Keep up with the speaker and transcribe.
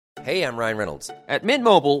Hey, I'm Ryan Reynolds. At Mint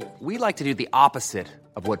Mobile, we like to do the opposite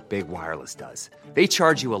of what Big Wireless does. They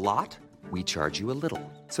charge you a lot, we charge you a little.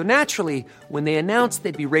 So naturally, when they announced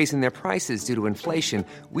they'd be raising their prices due to inflation,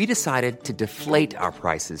 we decided to deflate our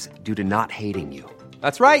prices due to not hating you.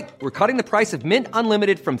 That's right. We're cutting the price of Mint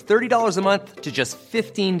Unlimited from $30 a month to just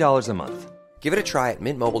 $15 a month. Give it a try at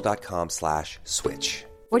mintmobile.com/switch.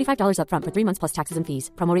 $45 up front for 3 months plus taxes and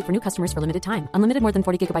fees. Promo rate for new customers for limited time. Unlimited more than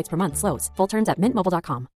 40 gigabytes per month. Slows full terms at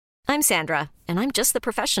mintmobile.com. I'm Sandra, and I'm just the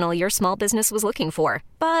professional your small business was looking for.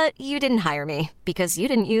 But you didn't hire me because you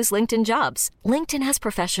didn't use LinkedIn Jobs. LinkedIn has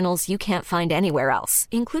professionals you can't find anywhere else,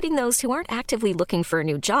 including those who aren't actively looking for a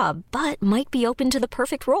new job, but might be open to the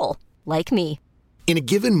perfect role, like me. In a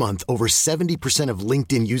given month, over 70% of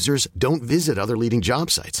LinkedIn users don't visit other leading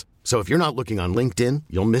job sites. So if you're not looking on LinkedIn,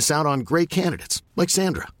 you'll miss out on great candidates like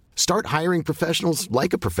Sandra. Start hiring professionals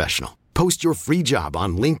like a professional. Post your free job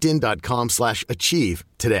on linkedin.com/achieve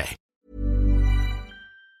today.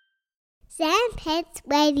 Sandpets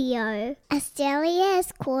Radio,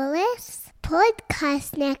 Australia's coolest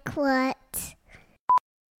podcast network.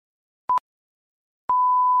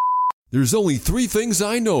 There's only 3 things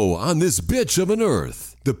I know on this bitch of an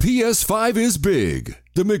earth. The PS5 is big,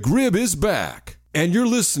 the McRib is back, and you're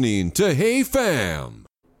listening to Hey Fam.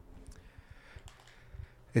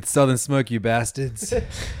 It's Southern Smoke, you bastards.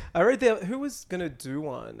 I read who was going to do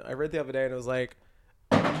one? I read the other day and it was like,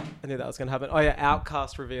 I knew that was going to happen. Oh yeah,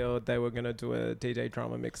 Outkast revealed they were going to do a DJ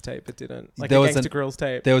Drama mixtape. It didn't. Like a Gangsta Grills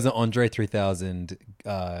tape. There was an Andre 3000.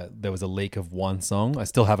 There was a leak of one song. I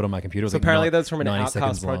still have it on my computer. So apparently that's from an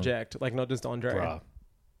Outkast project, like not just Andre. Bruh.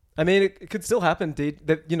 I mean, it could still happen.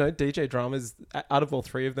 DJ Drama's, out of all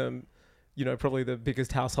 3 of them, probably the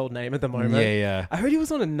biggest household name at the moment. Yeah. I heard he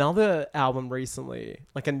was on another album recently,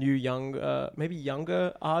 like a new maybe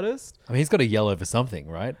younger artist. I mean, he's got a yellow for something,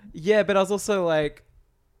 right? Yeah, but I was also like,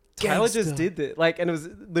 Tyler Gangsta. just did that. Like, and it was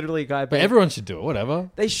literally a guy. But everyone should do it, whatever.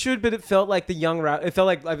 They should, but it felt like the young rap. It felt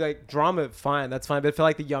like drama, fine, that's fine. But it felt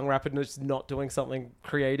like the young rapper just not doing something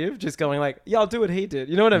creative, just going like, yeah, I'll do what he did.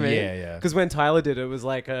 You know what I mean? Yeah. Because when Tyler did it, it was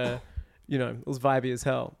like it was vibey as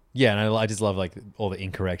hell. Yeah, and I just love like all the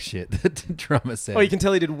incorrect shit that Drama said. Oh, you can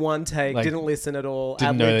tell he did one take, Like, didn't listen at all.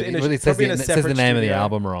 Didn't know ad-libbed that. It says the name of the studio.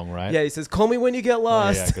 album wrong, right? Yeah, he says, "Call me when you get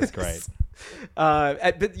lost." Yeah, that's great.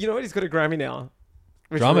 But you know what? He's got a Grammy now.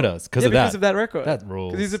 Drama does because because of that record. That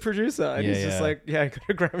rules. Because he's a producer, and he's just like, I got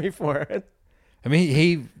a Grammy for it. I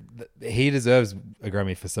mean, he deserves a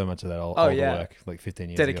Grammy for so much of that older work, like 15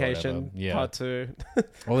 years Dedication, ago. Yeah. Part 2.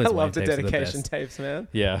 All I those love the Wayne tapes are the Dedication best. tapes, man.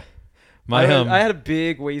 Yeah. I had a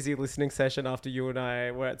big Wheezy listening session after you and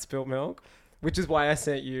I were at Spilt Milk, which is why I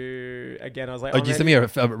sent you again. I was like, you sent me a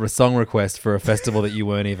song request for a festival that you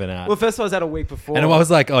weren't even at. Well, first of all, I was at a week before. And I was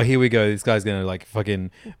like, oh, here we go. This guy's going to like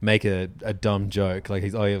fucking make a dumb joke. Like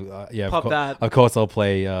he's, Pop that. Of course I'll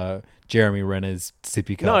play Jeremy Renner's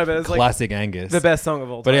Sippy Cup. No, but it's classic like Angus. the best song of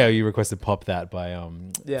all time. But yeah, you requested Pop That by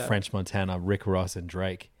French Montana, Rick Ross and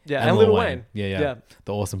Drake. Yeah, and Lil Wayne. Yeah.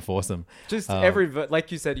 The Awesome Foursome. Just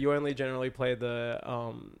like you said, you only generally play the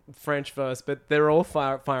French verse, but they're all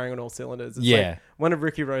firing on all cylinders. It's like one of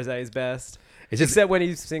Ricky Rose's best. Except when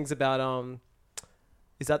he sings about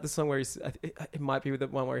is that the song where it might be the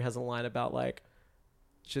one where he has a line about like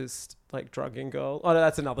just like drugging girl. Oh no,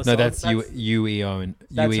 that's another song. No, that's UEO and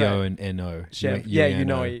UEO and NO. Yeah, you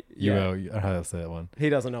know. I don't know how to say that one. He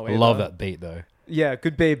doesn't know either. I love that beat though. Yeah,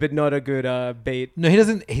 good beat, but not a good beat. No, he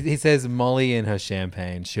doesn't. He says Molly and her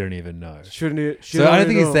champagne shouldn't even know. So I don't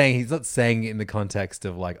think he's not saying it in the context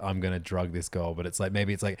of like, I'm going to drug this girl, but it's like,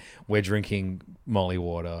 maybe it's like we're drinking Molly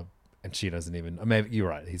water and she doesn't even, maybe you're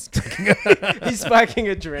right. He's drinking. He's spiking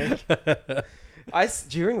a drink.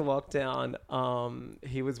 During lockdown,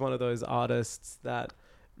 he was one of those artists that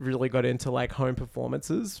really got into like home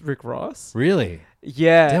performances, Rick Ross. Really?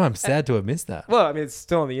 Yeah. Damn, I'm sad to have missed that. Well, I mean, it's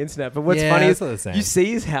still on the internet, but what's funny is you see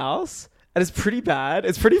his house and it's pretty bad.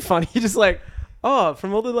 It's pretty funny. You're just like, oh,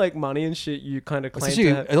 from all the like money and shit you kind of claim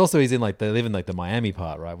to have. And also he's in like, they live in like the Miami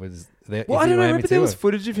part, right? Well, I don't know, but there was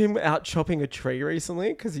footage of him out chopping a tree recently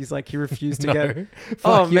because he's like, he refused to get...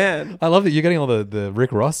 Oh, man. I love that you're getting all the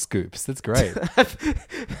Rick Ross scoops. That's great.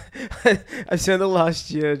 I've spent the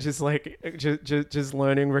last year just like, just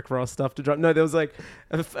learning Rick Ross stuff to drop. No, there was like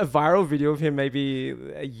a viral video of him maybe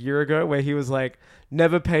a year ago where he was like,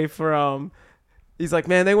 never pay for... He's like,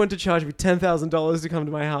 man, they wanted to charge me $10,000 to come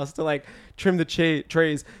to my house to like trim the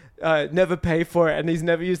trees. Never pay for it, and he's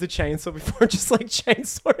never used a chainsaw before, just like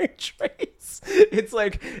chainsawing trees. It's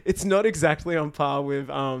like, it's not exactly on par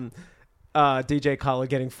with DJ Khaled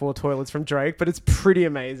getting 4 toilets from Drake, but it's pretty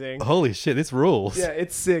amazing. Holy shit, this rules. Yeah,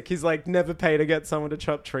 it's sick. He's like, never pay to get someone to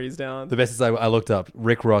chop trees down. The best is I looked up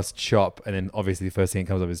Rick Ross chop, and then obviously the first thing that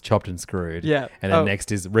comes up is chopped and screwed. Yeah. And then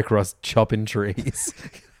next is Rick Ross chopping trees.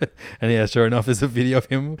 And yeah, sure enough, there's a video of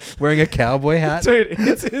him wearing a cowboy hat. Dude,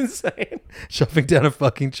 it's insane. Chopping down a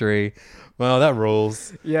fucking tree. Well, that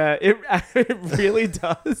rules. Yeah, it really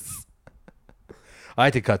does. I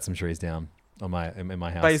had to cut some trees down in my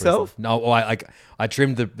house. By yourself? recently. No, I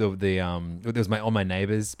trimmed it was on my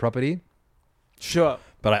neighbor's property, Sure.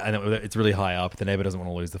 but I know it's really high up. The neighbor doesn't want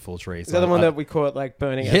to lose the full tree. Is that the one that we caught like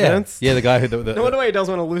burning yeah, evidence? yeah, the guy who No wonder why he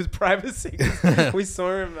doesn't want to lose privacy. We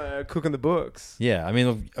saw him cooking the books. yeah. I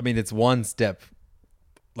mean, it's one step.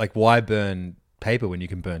 Like, why burn paper when you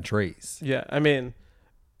can burn trees? Yeah, I mean,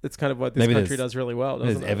 it's kind of what this Maybe country there's- does really well,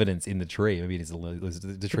 There's doesn't it? evidence in the tree. Maybe it is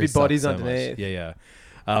the tree be sucks bodies so much. underneath. Yeah.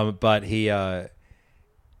 But he, I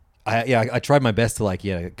tried my best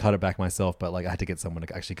to cut it back myself, but like I had to get someone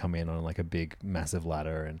to actually come in on like a big, massive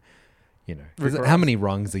ladder, and 'cause Rick how Ross. many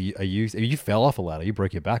rungs are you? You fell off a ladder. You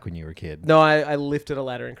broke your back when you were a kid. No, I lifted a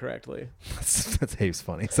ladder incorrectly. That's heaps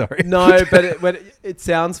funny. Sorry. No, but it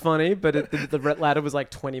sounds funny, but the ladder was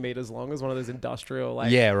like 20 meters long. It was one of those industrial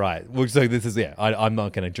like. Yeah, right. Well, so this is I'm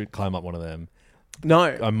not going to climb up one of them. No.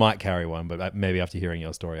 I might carry one, but maybe after hearing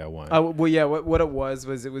your story, I won't. Well, yeah. What it was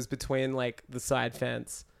between like the side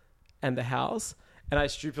fence and the house, and I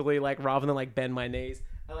stupidly rather than bend my knees,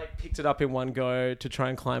 I picked it up in one go to try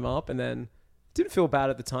and climb up, and then didn't feel bad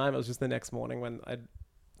at the time. It was just the next morning when I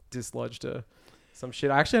dislodged some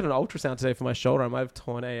shit. I actually had an ultrasound today for my shoulder. I might have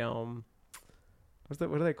torn a what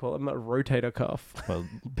do they call it? A rotator cuff Well,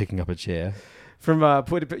 picking up a chair. from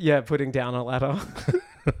putting down a ladder.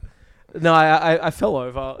 No, I fell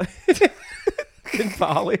over in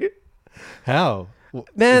Bali. How?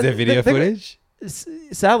 Man, is there video they- footage?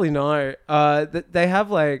 Sadly, no. They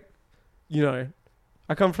have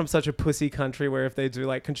I come from such a pussy country where if they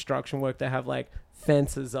do construction work, they have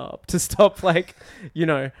fences up to stop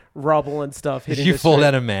rubble and stuff Did hitting. you the fall street.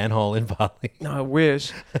 down a manhole in Bali? No, I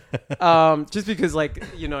wish. Just because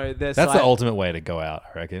their That's side- the ultimate way to go out,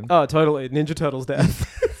 I reckon. Oh, totally. Ninja Turtles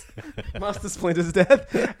death. Master Splinter's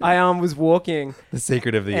death. I was walking. The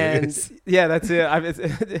secret of the And use. yeah, that's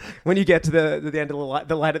it. When you get to the end of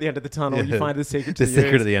the light at the end of the tunnel, you find the secret to The the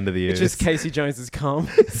secret use. at the end of the It's use. just Casey Jones's cum.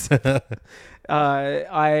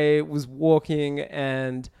 I was walking,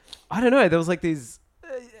 and I don't know. There was these,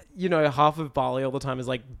 half of Bali all the time is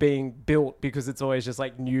being built because it's always just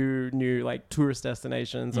new tourist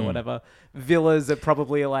destinations or whatever. Villas that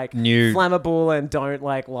probably are New- flammable and don't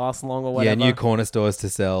last long or whatever. Yeah, new corner stores to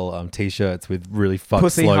sell t-shirts with really fucked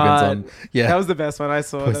Pussy slogans Hut. on. Yeah, That was the best one I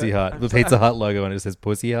saw. Pussy Hut. The Pizza Hut logo and it says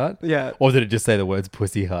Pussy Hut. Yeah. Or did it just say the words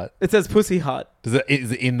Pussy Hut? It says Pussy Hut. Is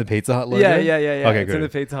it in the Pizza Hut logo? Yeah. Okay, It's good. in the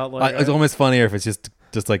Pizza Hut logo. It's almost funnier if it's just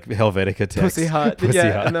Helvetica text. Pussy Hut. Pussy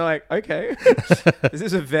yeah. Hut. And they're like, okay. Is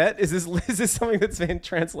this a vet? Is this something that's been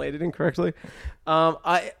translated incorrectly?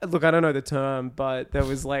 I don't know the term, but there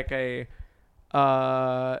was a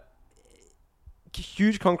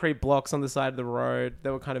huge concrete blocks on the side of the road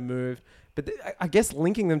that were kind of moved. But I guess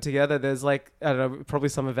linking them together, there's I don't know, probably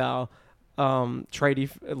some of our tradie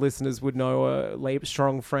listeners would know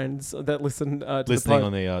strong friends that listen to Listening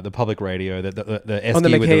the on the public radio, the Esky On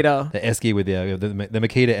the with Makita. the Esky with the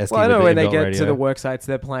Makita Esky. Well, I with know the when they inbuilt get radio. to the work sites,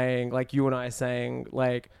 they're playing you and I saying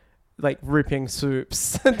ripping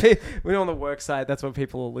soups. We're on the work site. That's what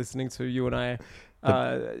people are listening to. You and I,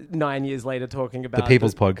 9 years later, talking about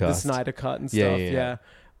People's the Podcast. Snyder Cut and Yeah, stuff. yeah, Yeah, yeah.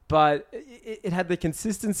 But it had the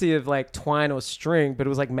consistency of twine or string, but it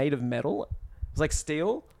was made of metal. It was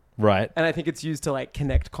steel. Right. And I think it's used to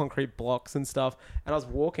connect concrete blocks and stuff. And I was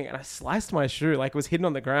walking and I sliced my shoe, it was hidden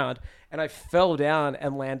on the ground, and I fell down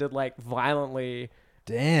and landed violently.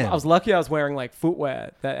 Damn. I was lucky I was wearing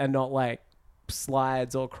footwear and not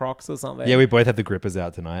slides or Crocs or something. Yeah, we both have the grippers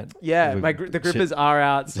out tonight. Yeah, We- the grippers are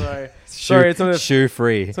out. So shoe, sorry, it's not a shoe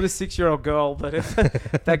free. it's not a 6-year-old girl, but if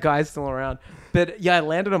that guy's still around. But yeah, I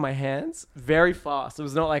landed on my hands very fast. It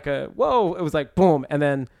was not a whoa. It was boom, and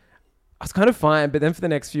then I was kind of fine. But then for the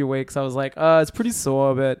next few weeks, I was it's pretty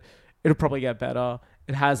sore, but it'll probably get better.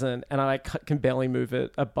 It hasn't, and I can barely move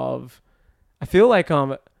it above. I feel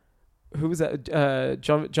who was that?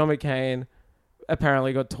 John McCain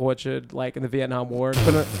apparently got tortured in the Vietnam War.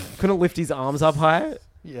 Couldn't lift his arms up high.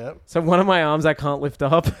 Yeah. So one of my arms I can't lift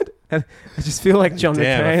up. And I just feel like John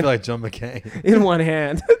Damn, McCain I feel like John McCain. in one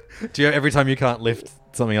hand. Do you every time you can't lift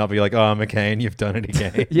something up, you're like, oh, McCain, you've done it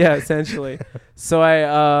again. Yeah, essentially. So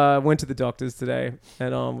I went to the doctors today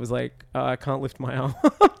and was I can't lift my arm.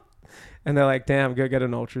 And they're like, damn, go get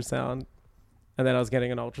an ultrasound. And then I was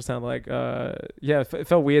getting an ultrasound. Like, it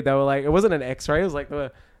felt weird. They were like, it wasn't an X-ray. It was like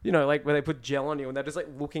like where they put gel on you and they're just like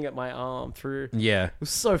looking at my arm through. Yeah. It was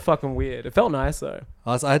so fucking weird. It felt nice though.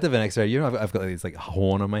 I had to have an X-ray. You know, I've got this like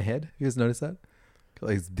horn on my head. You guys notice that? Got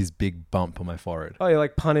like this big bump on my forehead. Oh, you're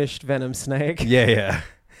like punished venom snake. Yeah.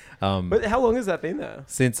 But how long has that been there?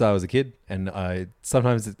 Since I was a kid, and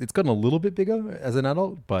sometimes it's gotten a little bit bigger as an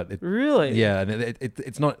adult, but Really? Yeah, and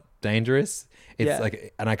it's not dangerous. It's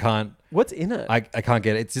like, and I can't. What's in it? I can't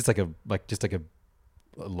get it. It's just like a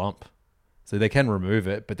lump. So they can remove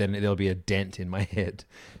it, but then there'll be a dent in my head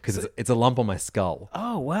because it's a lump on my skull.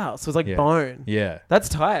 Oh wow! So it's like Yeah. bone. Yeah, That's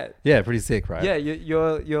tight. yeah, pretty sick, right? Yeah,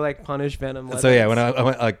 you're like punished venom. So yeah, when I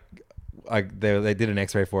went, they did an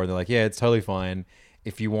X-ray for it. They're like, yeah, it's totally fine.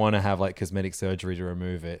 If you want to have like cosmetic surgery to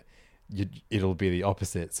remove it, it'll be the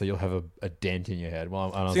opposite. So you'll have a dent in your head.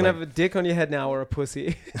 Well, so you're gonna have a dick on your head now or a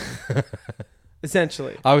pussy.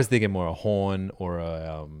 Essentially, I was thinking more a horn or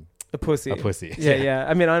a pussy. A pussy. Yeah.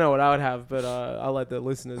 I mean, I know what I would have, but I'll let the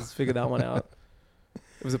listeners figure that one out.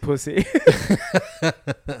 It was a pussy.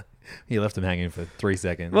 You left him hanging for 3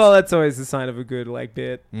 seconds. Well, that's always a sign of a good like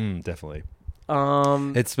bit. Definitely.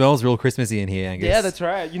 It smells real Christmassy in here, Angus. Yeah, that's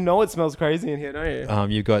right. You know it smells crazy in here, don't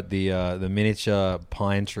you? You've got the miniature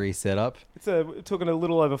pine tree set up. We're talking a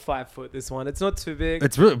little over 5 foot. This one, it's not too big.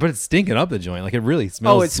 It's really, but it's stinking up the joint. Like it really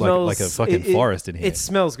smells. it smells like a fucking forest in here. It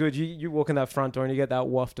smells good. You walk in that front door and you get that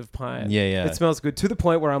waft of pine. Yeah. It smells good to the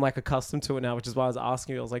point where I'm like accustomed to it now, which is why I was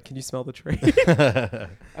asking you. I was like, "Can you smell the tree?"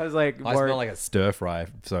 I was like, I smell like a stir fry.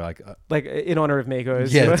 So like in honor of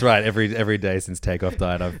Migos. Yeah, that's right. Every day since Takeoff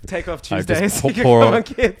died, I've Takeoff I've Tuesdays.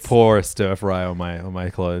 just pour a stir fry on my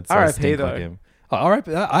clothes. So I R.I.P. stink though. like him. Oh,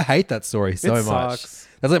 R.I.P. I hate that story so It much. sucks.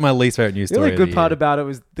 That's like my least favorite news The story. only good of the part year. about it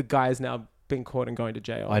was the guy's now been caught and going to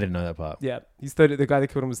jail. I didn't know that part. Yeah, he's 30. The guy that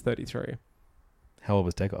killed him was 33. How old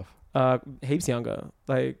was Takeoff? Heaps younger,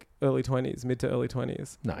 like early 20s, mid to early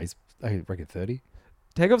 20s. No, I reckon 30.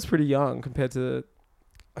 Takeoff's pretty young compared to.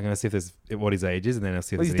 I'm gonna see if there's what his age is, and then I'll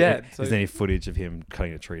see if Well, there's, he's any, dead, if so- there's any footage of him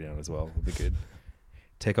cutting a tree down as well. Would be good.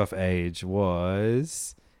 Takeoff age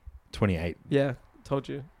was 28. Yeah, told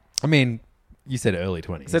you. I mean, you said early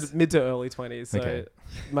 20s. Said mid to early 20s. So Okay.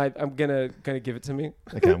 I'm gonna give it to me.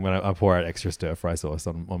 Okay, I'll pour out extra stir fry sauce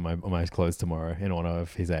on my clothes tomorrow in honor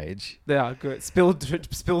of his age. They are good.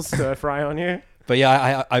 Spill stir fry on you. But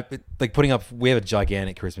yeah, I like putting up. We have a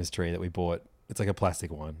gigantic Christmas tree that we bought. It's like a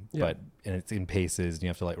plastic one, Yeah. and it's in pieces, and you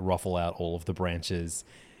have to like ruffle out all of the branches.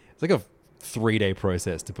 It's like a 3-day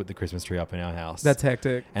process to put the Christmas tree up in our house. That's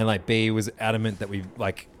hectic. And like B was adamant that we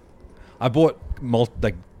like. I bought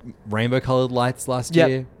rainbow colored lights last Yep.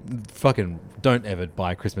 year. Fucking don't ever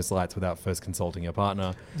buy Christmas lights without first consulting your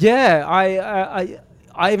partner. Yeah,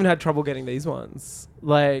 I even had trouble getting these ones.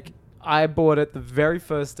 Like, I bought it the very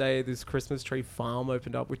first day this Christmas tree farm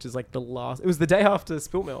opened up, which is like the last. It was the day after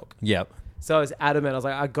Spilt Milk. Yep. So I was adamant. I was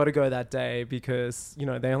like, I got to go that day because,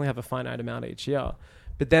 they only have a finite amount each year.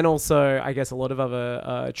 But then also, I guess a lot of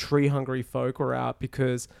other tree hungry folk were out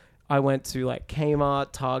because I went to like Kmart,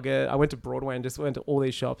 Target. I went to Broadway and just went to all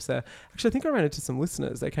these shops there. Actually, I think I ran into some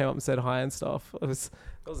listeners. They came up and said hi and stuff. It was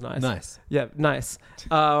nice. Nice. Yeah, nice.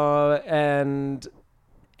 And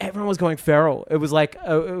everyone was going feral. It was like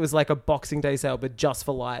a Boxing Day sale, but just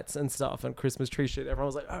for lights and stuff and Christmas tree shit. Everyone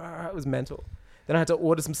was like, it was mental. Then I had to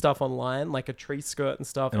order some stuff online, like a tree skirt and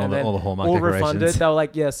stuff. And then all the Hallmark all decorations. refunded. They were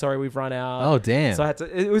like, yeah, sorry, we've run out. Oh, damn. So I had to,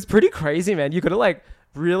 it was pretty crazy, man. You got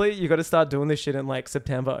to start doing this shit in like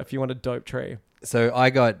September if you want a dope tree. So I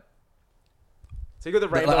got. So you got the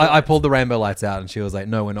rainbow. I pulled the rainbow lights out, and she was like,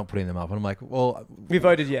 "No, we're not putting them up." And I'm like, "Well, We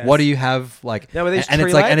voted yes. What do you have like?" Now, were these and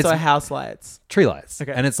tree it's like, lights and it's or house lights? tree lights.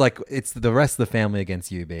 Okay. And it's like it's the rest of the family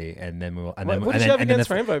against UB, and then we were. And What- then, what and did you then, have and then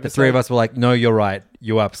against Rainbow the three of besides- us were like, "No, you're right.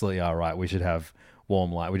 You absolutely are right. We should have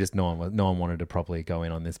warm light. We just no one wanted to properly go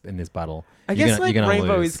in this battle. I You're guess gonna- you're like gonna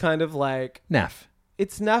rainbow lose. is kind of like naff.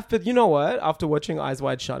 it's naff, but you know what? After watching Eyes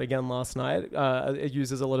Wide Shut again last night, it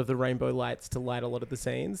uses a lot of the rainbow lights to light a lot of the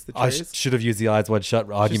scenes. The I trees. should have used the eyes wide shut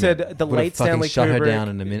argument. said the Would late have fucking Stanley shut her Kubrick-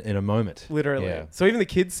 down in a moment. Literally. Yeah. So even the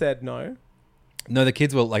kids said no. No, the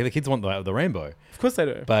kids want the rainbow. Of course they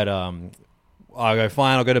do. But I go,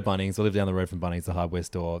 fine, I'll go to Bunnings. I live down the road from Bunnings, the hardware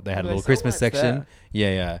store. They had a Do they little sell Christmas lights section. there?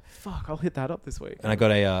 Yeah. Fuck, I'll hit that up this week. And I got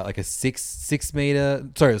a 6 meter,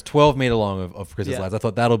 sorry, it was 12 meter long of Christmas Yeah. lights. I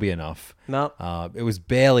thought that'll be enough. No. It was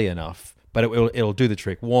barely enough, but it'll do the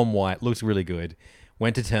trick. Warm white, looks really good.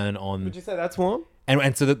 Went to turn on. Would you say that's warm?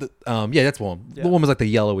 And so yeah, that's warm. Yeah. The one was like the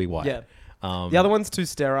yellowy white. Yeah. The other one's too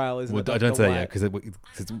sterile, isn't Well, it? I Like don't the say white.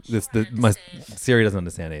 that because my Siri doesn't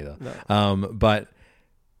understand either. No. But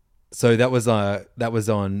So that was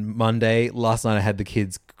on Monday. Last night I had the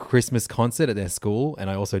kids' Christmas concert at their school, and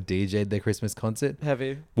I also DJ'd their Christmas concert.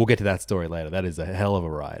 Heavy. We'll get to that story later. That is a hell of a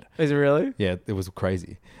ride. Is it really? Yeah, it was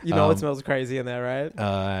crazy. You know it smells crazy in there, right?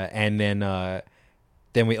 And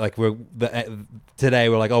then we today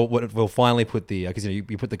we're like, we'll finally put the because you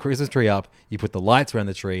put the Christmas tree up, you put the lights around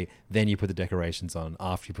the tree, then you put the decorations on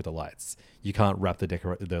after you put the lights. You can't wrap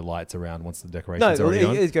the lights around once the decorations are already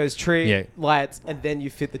on. It goes tree, Yeah. lights, and then you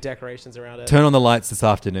fit the decorations around it. Turn on the lights this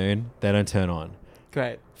afternoon. They don't turn on.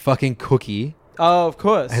 Great. Fucking Cookie Oh, of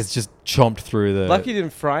course. has just chomped through the. Lucky he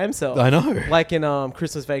didn't fry himself. I know. Like in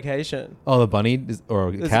Christmas Vacation. Oh, the bunny or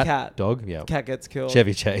a There's cat? a cat. Dog? Yeah. Cat gets killed.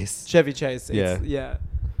 Chevy Chase. Chevy Chase. Yeah. Yeah.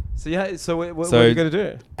 So what So- are you gonna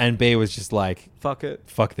do? And B was just like, Fuck it.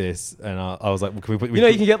 fuck this. And I was like, can we put. You know,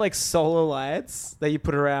 you can get like solar lights that you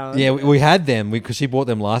put around. Yeah, we had them because she bought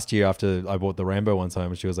them last year after I bought the rainbow ones home,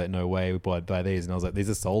 and she was like, "No way, we buy these." And I was like, "These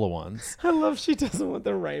are solar ones." I love she doesn't want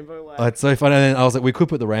the rainbow lights. Oh, it's so fun. And then I was like, "We could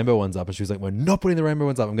put the rainbow ones up," and she was like, "We're not putting the rainbow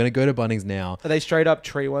ones up. I'm going to go to Bunnings now." Are they straight up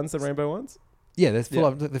tree ones, the rainbow ones? Yeah, they're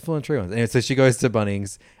full on tree ones. Anyway, so she goes to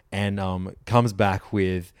Bunnings and comes back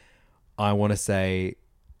with, I want to say,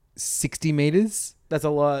 60 meters That's a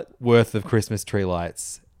lot. worth of Christmas tree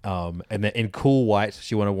lights. And then in cool white,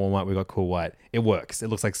 she wanted warm white. We got cool white. It works. It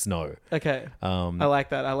looks like snow. Okay. I like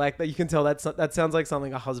that. I like that. You can tell that sounds like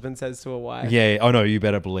something a husband says to a wife. Yeah. Oh no, you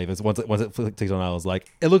better believe it. Once it clicked on, I was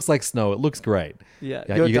like, it looks like snow. It looks great. Yeah.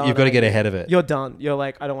 You've got to get ahead of it. You're done. You're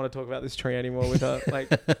like, I don't want to talk about this tree anymore with her.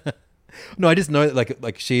 Like, No, I just know that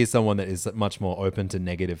like she is someone that is much more open to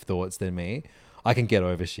negative thoughts than me. I can get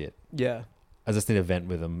over shit. yeah. I just need to vent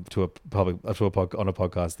with them on a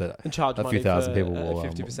podcast that And charge a money few thousand for, people will.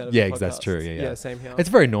 50% of yeah, the that's podcasts. true. Yeah, Yeah, same here. It's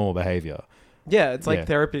very normal behavior. Yeah, it's like Yeah.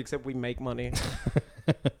 therapy, except we make money.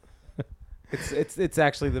 It's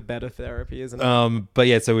actually the better therapy, isn't it? But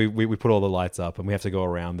yeah, so we put all the lights up and we have to go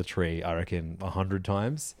around the tree, I reckon, 100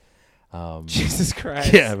 times. Jesus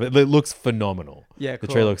Christ. Yeah, but it looks phenomenal. Yeah, The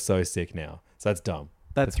cool. tree looks so sick now. So that's dumb.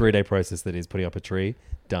 That's the 3-day process that is putting up a tree,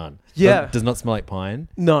 done. Yeah. Does not smell like pine.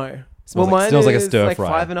 No. Smells well, like- mine smells like a is stir like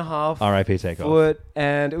fry. 5.5 R.I.P. takeoff. foot,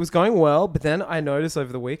 and it was going well. But then I noticed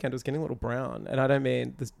over the weekend it was getting a little brown, and I don't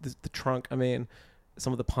mean the trunk. I mean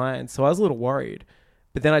some of the pines. So I was a little worried.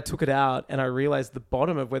 But then I took it out, and I realized the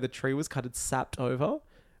bottom of where the tree was cut had sapped over,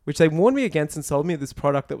 which they warned me against and sold me this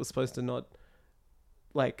product that was supposed to not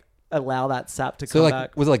like allow that sap to So come like,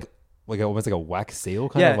 back. was it like almost like a wax seal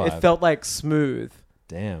kind Yeah, of vibe? it felt like smooth.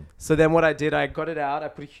 Damn. So then what I did, I got it out. I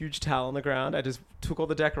put a huge towel on the ground. I just took all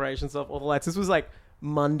the decorations off, all the lights. This was like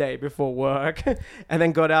Monday before work. And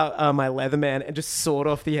then got out my Leatherman and just sawed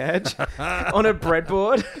off the edge on a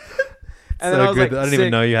breadboard. And So then I was good. like, I didn't sick.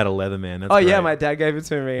 even know you had a Leatherman. That's Oh yeah, great. my dad gave it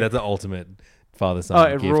to me. That's the ultimate Oh,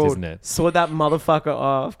 father-son it gift, ruled. isn't it? Sawed that motherfucker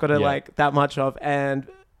off. Got it Yeah. like that much off and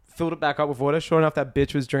filled it back up with water. Sure enough, that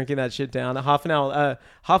bitch was drinking that shit down. Half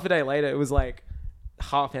a day later, it was like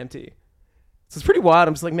half empty. So it's pretty wild.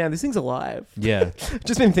 I'm just like, man, this thing's alive. Yeah.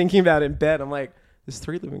 Just been thinking about it in bed. I'm like, there's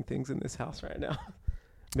 3 living things in this house right now.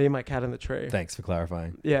 Me and my cat in the tree. Thanks for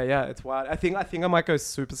clarifying. Yeah, it's wild. I think I might go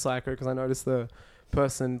super psycho because I noticed the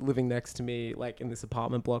person living next to me, like in this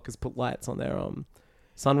apartment block, has put lights on their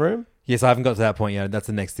sunroom. Yes, I haven't got to that point yet. That's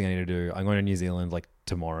the next thing I need to do. I'm going to New Zealand like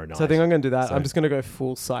tomorrow night. So I think I'm gonna do that. So- I'm just gonna go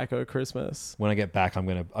full psycho Christmas. When I get back,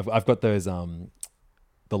 I've got those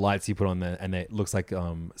the lights you put on there, and it looks like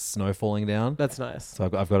snow falling down. That's nice. So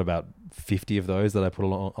I've got about 50 of those that I put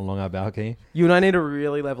along our balcony. You and I need to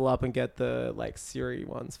really level up and get the like Siri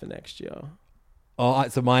ones for next year. Oh,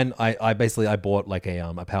 so mine, I basically bought like a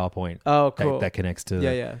PowerPoint. Oh, cool. that connects to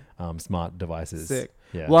Yeah. smart devices. Sick.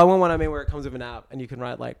 Yeah. Well, I want one. I mean, where it comes with an app and you can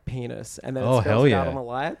write like penis and then Oh, it spells hell it yeah. out on the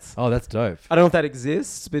lights. Oh, that's dope. I don't know if that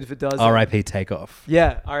exists, but if it does, R.I.P. Takeoff.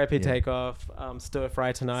 Yeah, RIP Yeah. Takeoff. Stir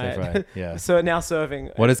fry tonight. Stir fry, yeah. So now serving.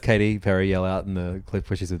 What does Katy Perry yell out in the clip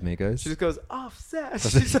where she's with Migos? She just goes offset.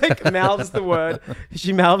 She's like mouths the word.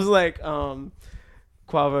 She mouths like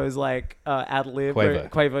Quavo's like ad lib. Quavo.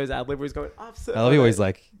 Quavo's ad lib where he's going offset. I love you always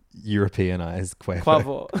like Europeanized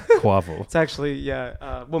Quavo. Quavo. It's actually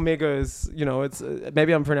well, Migos. You know, it's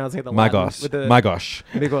maybe I'm pronouncing it the My Latin gosh. with the My gosh.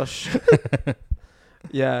 Migos.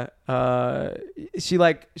 Yeah.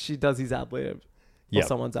 She does his ad lib. Or Yep.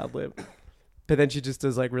 someone's ad lib. But then she just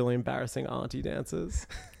does like really embarrassing auntie dances.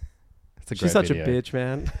 It's a She's great such video. a bitch,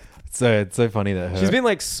 man. So it's so funny that She's been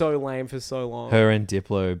like so lame for so long. her and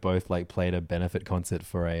Diplo both like played a benefit concert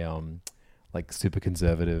for a like super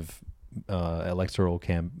conservative electoral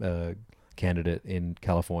candidate in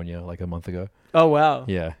California like a month ago. Oh wow.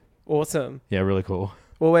 Yeah. Awesome. Yeah, really cool.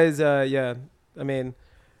 Always I mean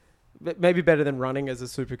maybe better than running as a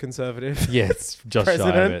super conservative. Yeah, it's just shy of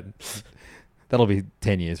President. it. That'll be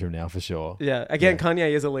 10 years from now for sure. Yeah. Again,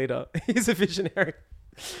 Kanye is a leader. He's a visionary.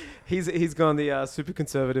 He's gone the super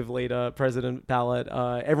conservative leader president ballot.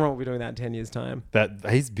 Everyone will be doing that in 10 years' time. That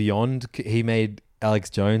he's beyond. He made Alex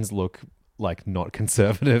Jones look like not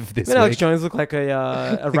conservative this week. Alex Jones looked like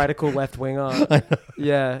a radical left winger.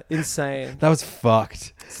 Yeah, insane. That was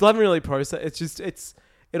fucked. Still haven't really processed. It's just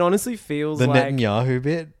it honestly feels The like Netanyahu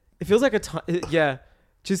bit. it feels like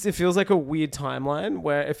it feels like a weird timeline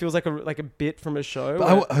where it feels like a bit from a show.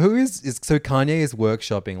 But who is so Kanye is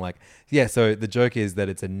workshopping like so the joke is that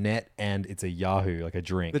it's a net and it's a Yahoo, like a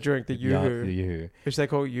drink. The drink, the Yoo-hoo. The Yoo-hoo. which they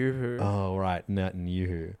call Yoo-hoo. Oh right, net and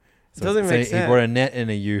Yoo-hoo. So, Doesn't make He sense. brought a net and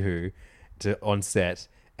a Yoo-hoo on set,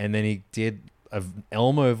 and then he did an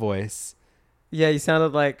Elmo voice. Yeah, he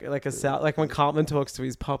sounded like when Cartman talks to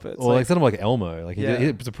his puppets. Or like sounded like Elmo. Like Yeah.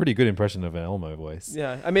 it was a pretty good impression of an Elmo voice.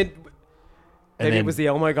 Yeah, I mean, maybe then- it was the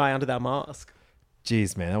Elmo guy under that mask.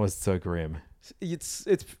 Jeez, man, that was so grim. It's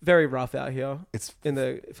very rough out here It's in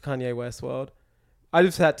the Kanye West world. I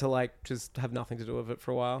just had to like just have nothing to do with it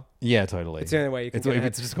for a while. yeah, totally. It's the only way you can. get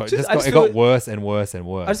ahead. It got worse and worse and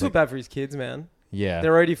worse. I just feel Like, bad for his kids, man. yeah.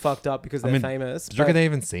 They're already fucked up because I they're mean, famous. Did you reckon but- they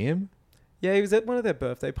even see him? Yeah, he was at one of their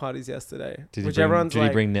birthday parties yesterday. Did which he bring, everyone's did like,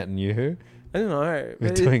 he bring Netanyahu? I don't know. We're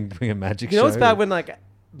doing a magic You show. know what's bad when like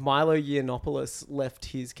Milo Yiannopoulos left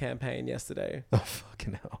his campaign yesterday. Oh,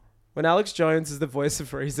 fucking hell. When Alex Jones is the voice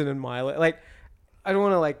of reason and Milo, like, I don't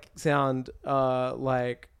want to like sound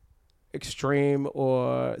like extreme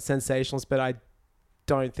or sensationalist, but I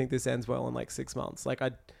don't think this ends well in like 6 months. Like I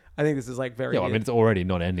think this is like very. Yeah, I mean, it's already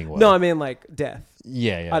not ending well. No, I mean like death.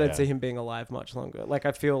 Yeah. I don't see him being alive much longer. Like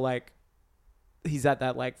I feel like he's at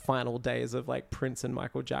that like final days of like Prince and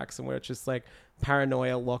Michael Jackson, where it's just like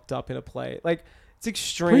paranoia locked up in a play. Like it's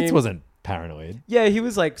extreme. Prince wasn't paranoid. Yeah, he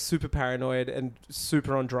was like super paranoid and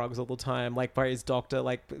super on drugs all the time, like by his doctor,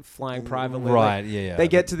 like flying privately. Right, Like, yeah. They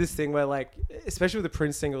get to this thing where like, especially with the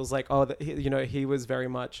Prince thing, it was like, he was very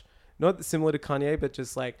much not similar to Kanye, but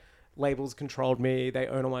just like labels controlled me. They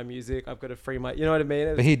own all my music. I've got to free my, you know what I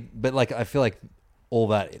mean? But like, I feel like all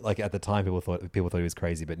that, like at the time, people thought he was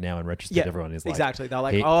crazy, but now in retrospect, everyone is like, exactly. They're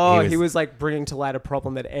like, he was like bringing to light a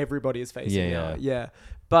problem that everybody is facing now. Yeah.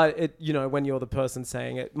 But it, when you're the person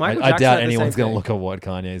saying it, Michael I Jackson doubt had the anyone's same going to thing. look at what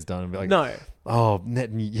Kanye's done and be like, No. Oh,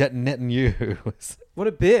 Netanyahu. What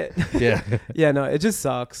a bit. Yeah. Yeah, no, it just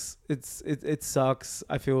sucks. It sucks.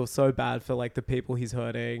 I feel so bad for like the people he's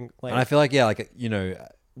hurting. Like And I feel like,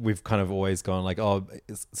 we've kind of always gone like, oh,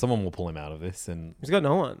 someone will pull him out of this, and he's got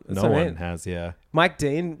no one. That's no what I one mean. has. Yeah. Mike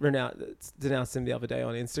Dean denounced him the other day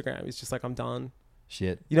on Instagram. He's just like, I'm done.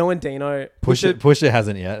 Shit. You know when Dino Pusha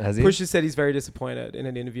hasn't yet, has he? Pusha said he's very disappointed in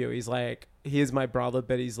an interview. He's like, he is my brother,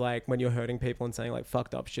 but he's like, when you're hurting people and saying like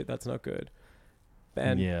fucked up shit, that's not good.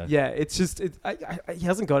 And yeah, it's just he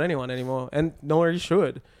hasn't got anyone anymore, and nor he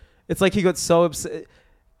should. It's like he got so upset.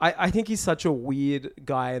 I think he's such a weird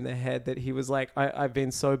guy in the head that he was like, I've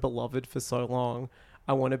been so beloved for so long.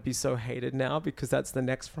 I want to be so hated now because that's the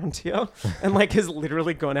next frontier. And like has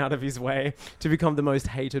literally gone out of his way to become the most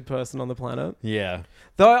hated person on the planet. Yeah.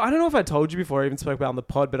 Though I don't know if I told you before, I even spoke about it on the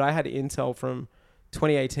pod, but I had intel from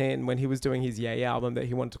 2018 when he was doing his Yay album that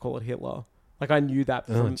he wanted to call it Hitler. Like I knew that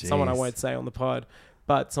from someone I won't say on the pod,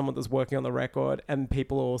 but someone that's working on the record, and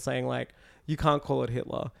people are all saying like, you can't call it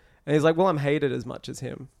Hitler. And he's like, well, I'm hated as much as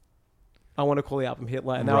him. I want to call the album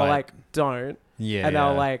Hitler. And they were like, don't. Yeah. And they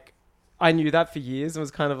were like, I knew that for years and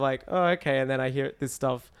was kind of like, oh, okay. And then I hear this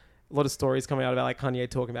stuff, a lot of stories coming out about like Kanye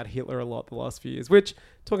talking about Hitler a lot the last few years, which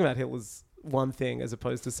talking about Hitler's one thing as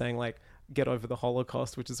opposed to saying like, get over the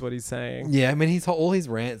Holocaust, which is what he's saying. Yeah. I mean, all his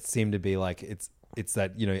rants seem to be like, it's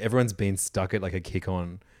that, everyone's been stuck at like a kick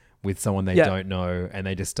on with someone they don't know, and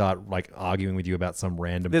they just start like arguing with you about some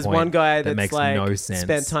random There's point one guy that that's makes like no sense.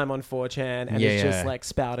 spent time on 4chan and is just like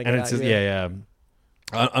spouting and about it's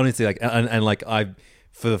just, honestly, like and like I,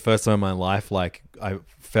 for the first time in my life, like I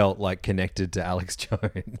felt like connected to Alex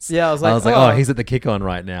Jones. Yeah, I was like, oh, he's at the kick on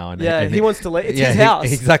right now. And he wants to leave. It's his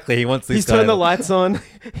house. Exactly. He wants this He's guy turned the lights on.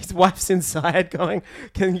 His wife's inside going,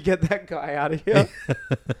 can you get that guy out of here?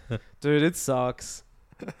 Dude, it sucks.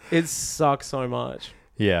 It sucks so much.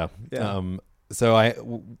 Yeah. Yeah. So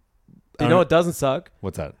You know what doesn't suck?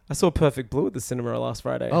 What's that? I saw Perfect Blue at the cinema last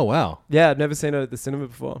Friday. Oh, wow. Yeah, I've never seen it at the cinema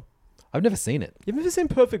before. I've never seen it. You've never seen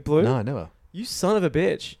Perfect Blue? No, never. You son of a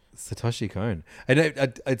bitch. Satoshi Kon.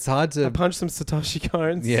 It's hard to... I punched some Satoshi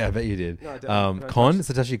Kones. Yeah, I bet you did. No, I don't.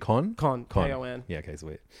 Satoshi Kon? Kon. K-O-N. Yeah, okay,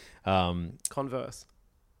 sweet. Converse.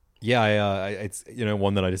 Yeah, it's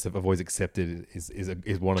one that I've always accepted is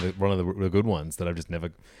one of the good ones that I've just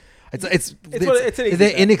never. they're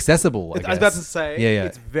inaccessible. I was about to say, yeah.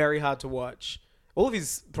 it's very hard to watch. All of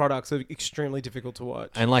his products are extremely difficult to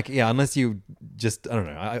watch. And like, yeah, unless you just, I don't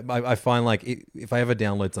know. I find like if I ever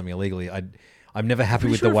download something illegally, I'm never happy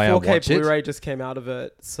with the way I watch 4K it. Blu-ray just came out of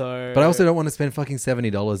it, so. But I also don't want to spend fucking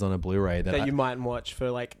 $70 on a Blu-ray that you mightn't watch for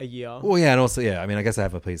like a year. Well, yeah, and also, yeah, I mean, I guess I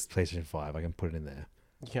have a PlayStation 5. I can put it in there.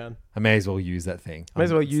 You can. I may as well use that thing. May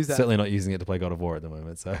as well use that. Certainly not using it to play God of War at the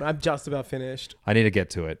moment. So I'm just about finished. I need to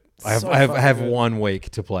get to it. I have 1 week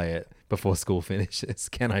to play it before school finishes.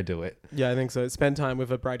 Can I do it? Yeah, I think so. Spend time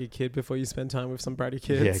with a bratty kid before you spend time with some bratty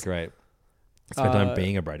kids. Yeah, great. Spend time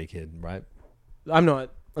being a bratty kid, right? I'm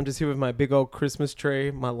not. I'm just here with my big old Christmas tree,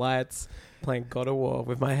 my lights, playing God of War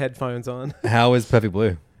with my headphones on. How is Perfect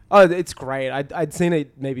Blue? Oh, it's great. I'd seen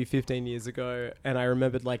it maybe 15 years ago, and I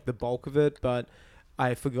remembered like the bulk of it, but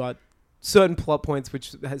I forgot certain plot points,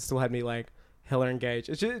 which still had me like hella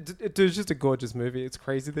engaged. It was just a gorgeous movie. It's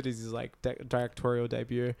crazy that it's his like directorial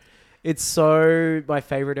debut. It's so my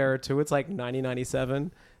favorite era too. It's like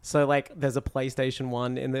 1997. So like there's a PlayStation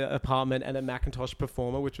 1 in the apartment and a Macintosh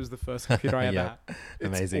Performer, which was the first computer I ever had. It's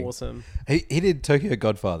amazing. Awesome. He did Tokyo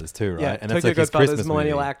Godfathers too, right? Yeah, and Tokyo that's like Godfathers, his Christmas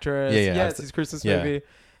Millennial movie. Actress. Yeah, it's his Christmas movie.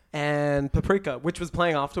 And Paprika, which was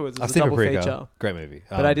playing afterwards. It was I've a seen double Paprika. feature. Great movie.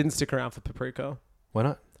 But I didn't stick around for Paprika. Why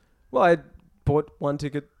not? Well, I bought one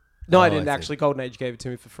ticket. No, I didn't I see. actually. Golden Age gave it to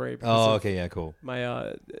me for free. Oh, okay, yeah, cool.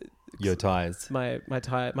 My Your ties. my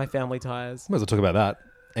family ties. Might as well talk about that.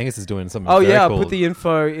 Angus is doing something. Oh very yeah, cool. I'll put the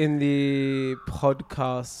info in the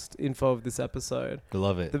podcast info of this episode. I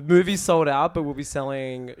love it. The movie's sold out, but we'll be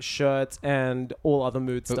selling shirts and all other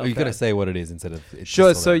mood stuff. You got to say what it is instead of. It's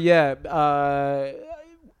Sure. just So sold out. yeah,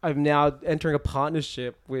 I'm now entering a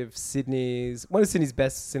partnership with one of Sydney's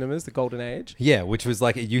best cinemas, the Golden Age. Yeah, which was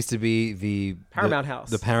like it used to be the Paramount House.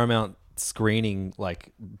 the Paramount screening,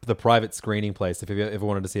 like the private screening place. If you ever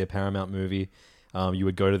wanted to see a Paramount movie, you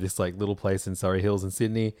would go to this like little place in Surrey Hills in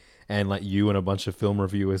Sydney, and like you and a bunch of film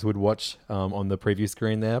reviewers would watch on the preview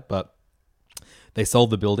screen there. But they sold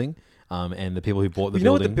the building, and the people who bought the You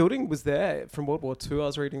know building. what? The building was there from World War II. I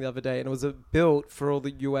was reading the other day, and it was built for all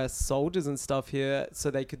the US soldiers and stuff here,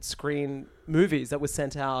 so they could screen movies that were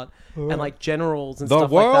sent out, and like generals and The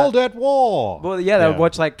stuff World like that. at War. Well, yeah, they would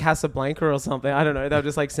watch like Casablanca or something. I don't know. They were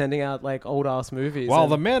just like sending out like old ass movies. While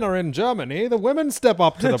and the men are in Germany, the women step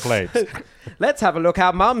up to the plate. let's have a look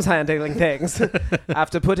how Mum's handling things.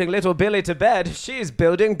 After putting little Billy to bed, she's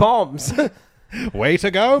building bombs. Way to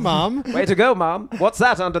go, Mum. Way to go, Mum. What's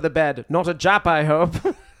that under the bed? Not a Jap, I hope.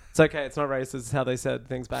 It's okay. It's not racist. It's how they said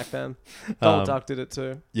things back then. Donald Duck did it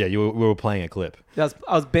too. Yeah, we were playing a clip. I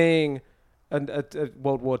was being a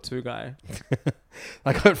World War II guy.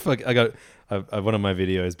 I got one of my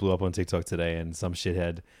videos blew up on TikTok today, and some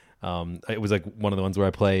shithead. It was like one of the ones where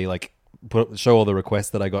I play like show all the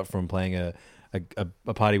requests that I got from playing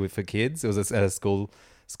a party for kids. It was at a school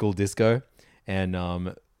disco,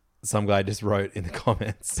 and some guy just wrote in the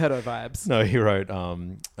comments Pedo vibes. No, he wrote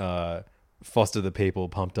Foster the People,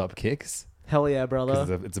 Pumped Up Kicks. Hell yeah, brother. 'Cause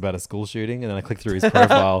it's about a school shooting, and then I clicked through his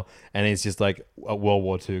profile, and he's just like a World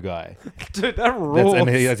War II guy. Dude, that rules.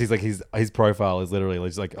 He's like his profile is literally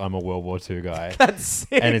just like, I'm a World War II guy. That's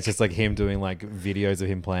sick. And it's just like him doing like videos of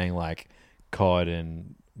him playing like COD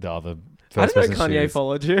and the other I first didn't know person Kanye shooters.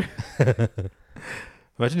 followed you.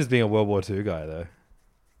 Imagine just being a World War II guy though.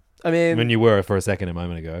 I mean, You were for a second a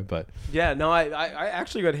moment ago, but yeah, no, I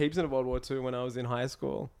actually got heaps into World War II when I was in high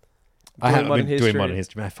school. I've been modern doing history. modern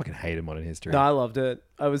history. Man, I fucking hated modern history. No, I loved it.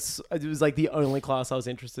 It was like the only class I was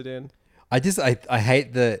interested in. I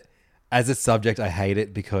hate as a subject. I hate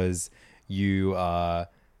it because you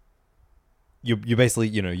basically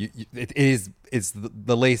it's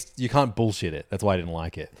the least, you can't bullshit it. That's why I didn't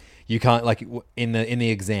like it. You can't like in the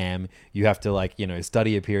exam you have to like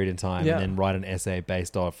study a period in time and then write an essay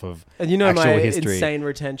based off of and actual my history. Insane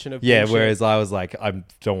retention of yeah. bullshit. Whereas I was like, I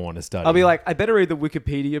don't want to study. I'll be like, I better read the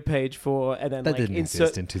Wikipedia page for, and then That like didn't insert.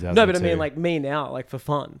 exist in 2002. No, but I mean like me now, like for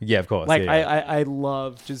fun. Yeah, of course. Like yeah. I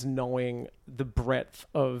love just knowing the breadth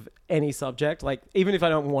of any subject. Like even if I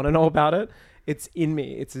don't want to know about it, it's in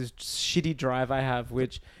me. It's a shitty drive I have,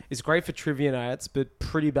 which is great for trivia nights, but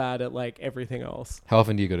pretty bad at like everything else. How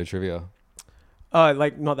often do you go to trivia?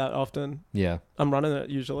 Like not that often. Yeah. I'm running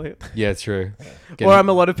it usually. Yeah, it's true. Or I'm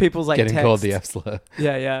a lot of people's like getting texts. called the F slur.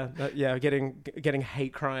 Yeah. Getting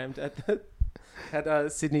hate crimed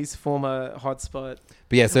at Sydney's former hotspot.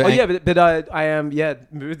 But yeah, so but I am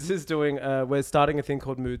Moods is doing. We're starting a thing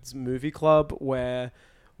called Moods Movie Club, where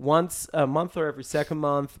once a month or every second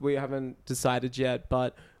month, we haven't decided yet,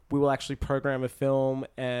 but we will actually program a film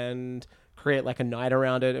and create like a night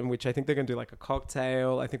around it, in which I think they're going to do like a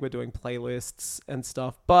cocktail. I think we're doing playlists and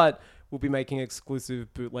stuff, but we'll be making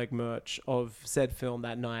exclusive bootleg merch of said film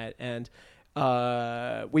that night. And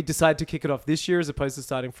we decided to kick it off this year as opposed to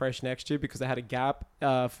starting fresh next year because they had a gap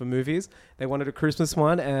for movies. They wanted a Christmas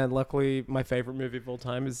one, and luckily my favorite movie of all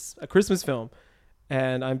time is a Christmas film.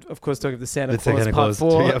 And I'm, of course, talking of the Santa Claus Part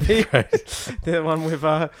 4. The one with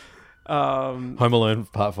Home Alone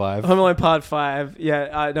Part 5. Home Alone Part 5.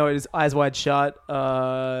 Yeah, no, it is Eyes Wide Shut.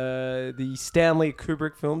 The Stanley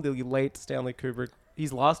Kubrick film, the late Stanley Kubrick,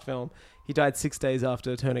 his last film. He died 6 days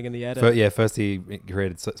after turning in the edit. First he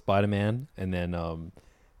created Spider-Man, and then a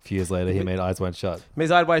few years later he made Eyes Wide Shut.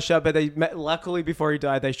 Made Eyes Wide Shut, but luckily before he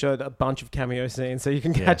died, they showed a bunch of cameo scenes, so you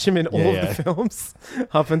can catch him in all of the films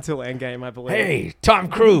up until Endgame, I believe. Hey, Tom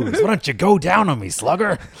Cruise, why don't you go down on me,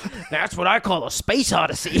 slugger? That's what I call a space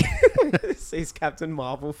odyssey. Sees Captain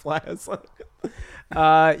Marvel flyers.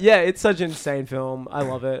 Yeah, it's such an insane film. I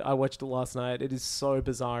love it. I watched it last night. It is so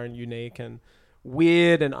bizarre and unique and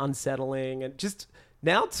weird and unsettling, and just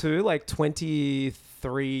now too, like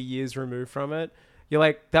 23 years removed from it, you're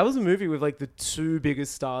like, that was a movie with like the two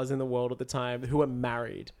biggest stars in the world at the time who were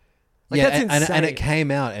married. Like, that's insane. And it came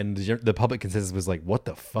out, and the public consensus was like, what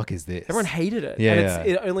the fuck is this? Everyone hated it. Yeah, and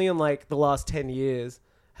it's only in like the last 10 years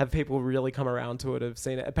have people really come around to it, have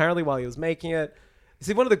seen it. Apparently while he was making it,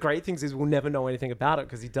 see, one of the great things is we'll never know anything about it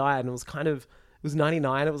because he died, and it was kind of, it was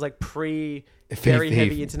 99. It was like very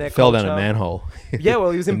heavy internet fell culture. down a manhole. Yeah, well,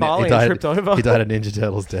 he was in Bali and tripped over. He died a Ninja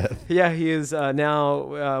Turtles death. Yeah, he is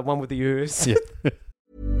now one with the ooze. Yeah.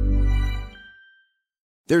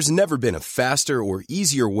 There's never been a faster or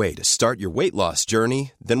easier way to start your weight loss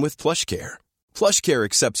journey than with PlushCare. PlushCare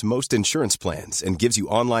accepts most insurance plans and gives you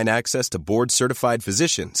online access to board-certified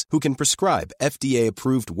physicians who can prescribe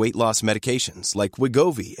FDA-approved weight loss medications like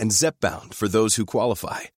Wegovy and Zepbound for those who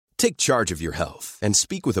qualify. Take charge of your health and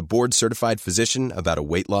speak with a board-certified physician about a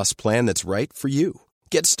weight loss plan that's right for you.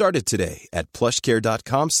 Get started today at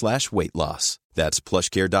plushcare.com/weight-loss. That's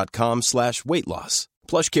plushcare.com/weight-loss.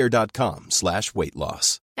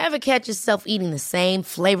 plushcare.com/weight-loss. Ever catch yourself eating the same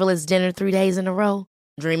flavorless dinner 3 days in a row?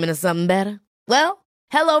 Dreaming of something better? Well,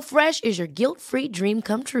 HelloFresh is your guilt-free dream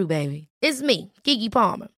come true, baby. It's me, Keke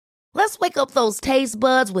Palmer. Let's wake up those taste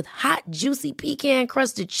buds with hot, juicy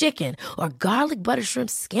pecan-crusted chicken or garlic butter shrimp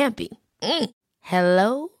scampi.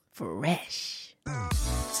 Hello Fresh.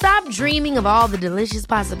 Stop dreaming of all the delicious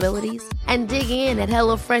possibilities and dig in at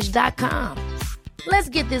HelloFresh.com. Let's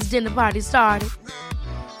get this dinner party started.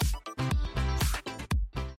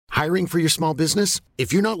 Hiring for your small business?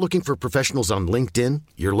 If you're not looking for professionals on LinkedIn,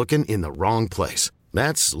 you're looking in the wrong place.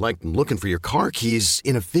 That's like looking for your car keys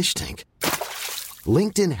in a fish tank.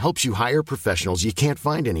 LinkedIn helps you hire professionals you can't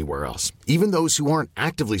find anywhere else, even those who aren't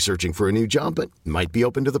actively searching for a new job but might be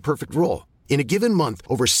open to the perfect role. In a given month,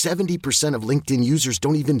 over 70% of LinkedIn users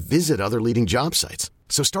don't even visit other leading job sites.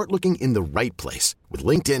 So start looking in the right place. With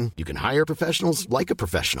LinkedIn, you can hire professionals like a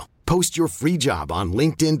professional. Post your free job on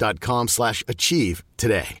linkedin.com/achieve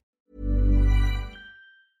today.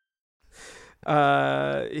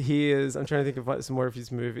 He is, I'm trying to think of some more of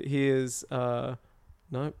his movie. He is, no.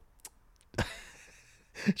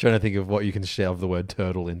 Trying to think of what you can shove the word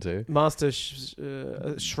turtle into. Master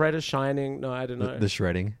Shredder Shining. No, I don't know. The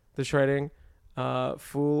shredding. The shredding.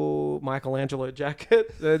 Full Michelangelo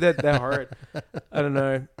jacket. They're horrid. I don't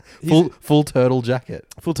know. Full turtle jacket.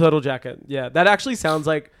 Full turtle jacket. Yeah, that actually sounds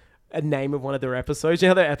like a name of one of their episodes. You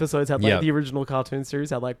know how their episodes had like the original cartoon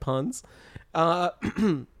series had like puns. But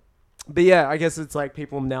yeah, I guess it's like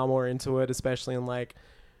people now more into it, especially in like,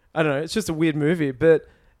 I don't know. It's just a weird movie, but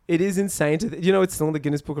it is insane to, it's still in the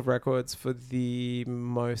Guinness Book of Records for the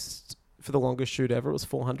longest shoot ever. It was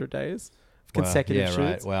 400 days of consecutive shoots.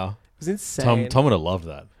 Right. Wow. It was insane. Tom would have loved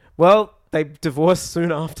that. Well, they divorced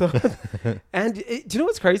soon after. And do you know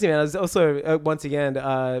what's crazy, man? I was also, once again,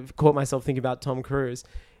 caught myself thinking about Tom Cruise.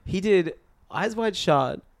 He did Eyes Wide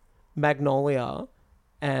Shut, Magnolia,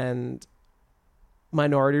 and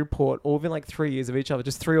Minority Report, all within like 3 years of each other,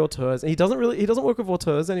 just 3 auteurs. And he doesn't work with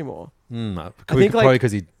auteurs anymore. I think probably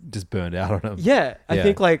because he just burned out on them. Yeah. I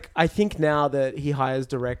think now that he hires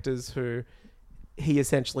directors who he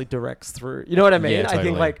essentially directs through. You know what I mean? Yeah, totally. I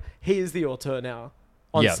think like he is the auteur now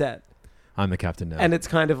on set. I'm the captain now. And it's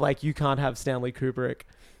kind of like you can't have Stanley Kubrick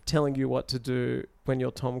telling you what to do when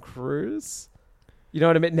you're Tom Cruise. You know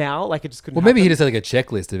what I mean? Now, like it just couldn't. Well, maybe he just had like a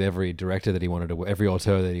checklist of every director that he wanted to, every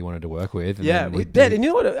auteur that he wanted to work with. And and you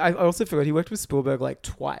know what? I also forgot he worked with Spielberg like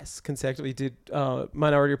twice consecutively. He did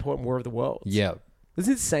Minority Report and War of the Worlds. Yeah, it's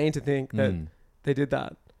insane to think that they did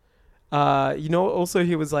that. Also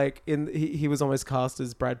he was like he was almost cast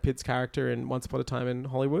as Brad Pitt's character in Once Upon a Time in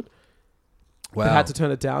Hollywood. But had to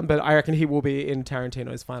turn it down. But I reckon he will be in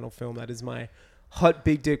Tarantino's final film. That is my hot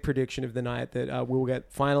big dick prediction of the night, that we will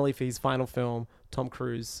get finally for his final film, Tom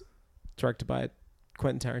Cruise, directed by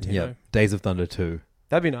Quentin Tarantino. Yeah, Days of Thunder 2.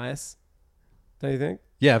 That'd be nice. Don't you think?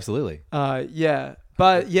 Yeah, absolutely. Yeah.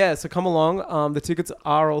 But yeah, so come along. The tickets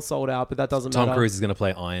are all sold out, but that doesn't matter. Tom Cruise is going to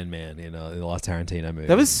play Iron Man in the last Tarantino movie.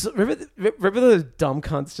 That was remember the dumb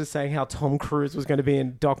cunts just saying how Tom Cruise was going to be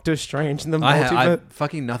in Doctor Strange in the multiverse.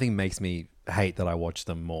 Fucking nothing makes me hate that I watch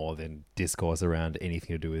them more than discourse around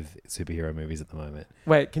anything to do with superhero movies at the moment.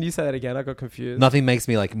 Wait, can you say that again? I got confused. Nothing makes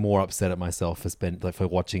me like more upset at myself for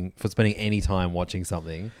spending any time watching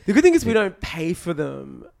something. The good thing is we don't pay for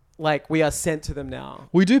them. Like, we are sent to them now.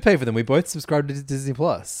 We do pay for them. We both subscribe to Disney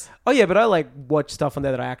Plus. Oh yeah, but I like watch stuff on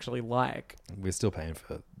there that I actually like. We're still paying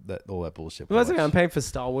for all that bullshit. I'm paying for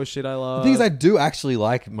Star Wars shit I love. The thing is, I do actually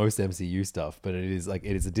like most MCU stuff, but it is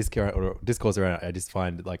a discourse around it. I just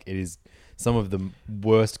find like it is some of the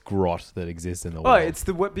worst grot that exists in the world. Oh, it's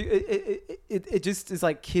it just is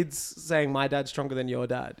like kids saying my dad's stronger than your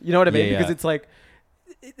dad. You know what I mean? Yeah, because yeah. it's like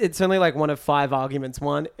it's only like one of 5 arguments.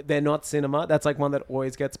 One, they're not cinema. That's like one that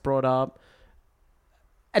always gets brought up.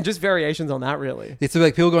 And just variations on that, really. It's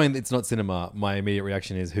like people going, it's not cinema. My immediate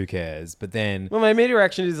reaction is, who cares? But then, well, my immediate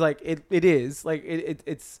reaction is like, it is like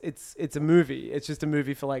it's a movie. It's just a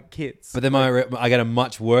movie for like kids. But then I get a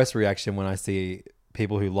much worse reaction when I see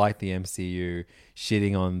people who like the MCU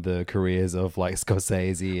shitting on the careers of like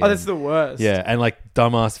Scorsese. Oh, that's the worst. Yeah, and like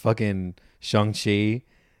dumbass fucking Shang-Chi.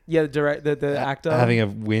 Yeah, the actor having a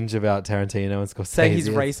whinge about Tarantino and Scorsese, saying he's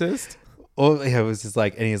racist. Or yeah, it was just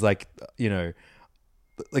like, and he's like,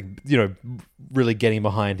 really getting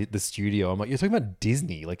behind the studio. I'm like, you're talking about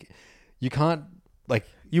Disney. Like, you can't like.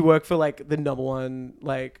 You work for like the number one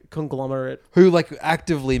like conglomerate who like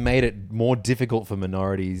actively made it more difficult for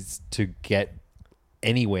minorities to get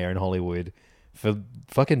anywhere in Hollywood for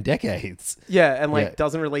fucking decades. Yeah, and like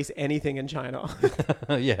doesn't release anything in China.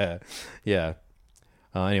 yeah.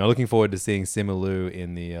 Anyway, looking forward to seeing Simu Liu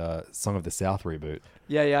in the Song of the South reboot.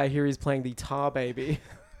 Yeah, I hear he's playing the Tar Baby.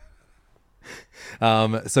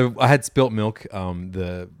 So I had Spilt Milk,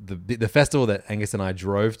 the festival that Angus and I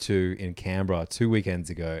drove to in Canberra 2 weekends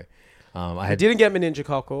ago. I didn't get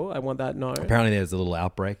meningococcal. I want that known. Apparently there's a little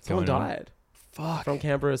outbreak Someone going on. died. Fuck. From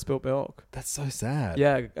Canberra Spilt Milk. That's so sad.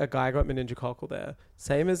 Yeah, a guy got meningococcal there.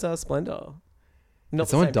 Same as Splendor. Did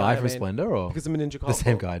someone die from Splendor, or because of meningococcal? The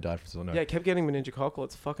same guy died from Splendor. Yeah, kept getting meningococcal.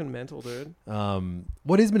 It's fucking mental, dude.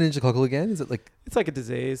 What is meningococcal again? Is it like it's like a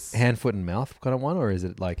disease, hand, foot, and mouth kind of one, or is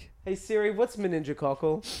it like? Hey Siri, what's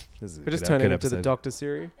meningococcal? We're just turning turning into the doctor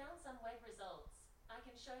Siri. I found some web results. I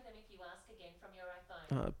can show them if you ask again from your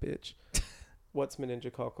iPhone. Ah, bitch. What's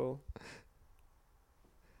meningococcal?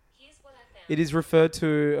 Here's what I found. It is referred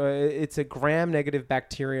to. It's a gram-negative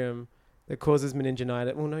bacterium that causes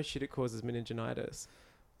meninginitis. Well, no shit, it causes meninginitis.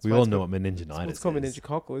 We all know what meninginitis is. It's called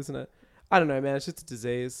meningococcal, isn't it? I don't know, man. It's just a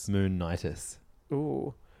disease. Moonitis.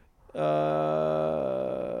 Ooh.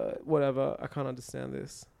 Whatever. I can't understand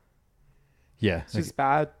this. Yeah. It's just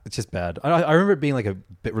bad. It's just bad. I remember it being like a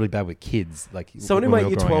bit really bad with kids. Like someone in my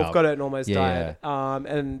year 12 got it and almost died.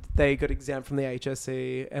 And they got exempt from the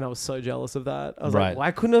HSC and I was so jealous of that. I was Right. like,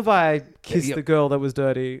 why couldn't have I kissed the girl that was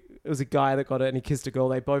dirty? It was a guy that got it and he kissed a girl.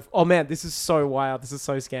 They both, oh man, this is so wild. This is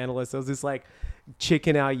so scandalous. There was this like chick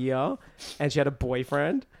in our year and she had a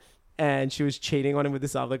boyfriend and she was cheating on him with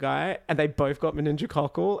this other guy and they both got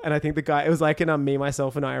meningococcal. And I think the guy, it was like in Me,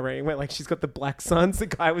 Myself and Irene where like she's got the black sons. The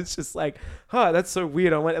guy was just like, huh, that's so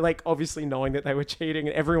weird. I went like obviously knowing that they were cheating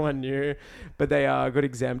and everyone knew, but they got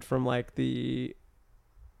exempt from like the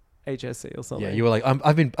HSC or something. Yeah, you were like,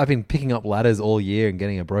 I've been picking up ladders all year and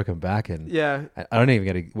getting a broken back, and yeah, I don't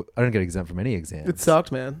get exempt from any exams. It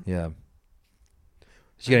sucked, man. Yeah.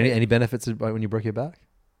 Did you get any benefits when you broke your back?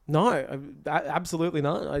 No, absolutely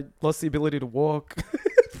not. I lost the ability to walk.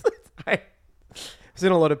 I was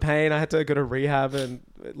in a lot of pain. I had to go to rehab and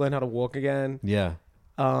learn how to walk again. Yeah.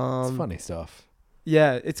 It's funny stuff.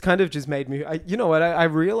 Yeah, it's kind of just made me... you know what? I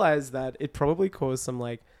realized that it probably caused some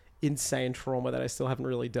like insane trauma that I still haven't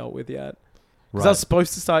really dealt with yet. Because I was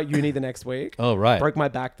supposed to start uni the next week. Oh, right. Broke my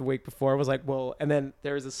back the week before. I was like, well... And then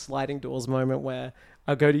there is a sliding doors moment where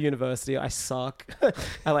I go to university. I suck.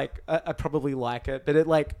 I probably like it. But it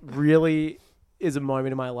like really is a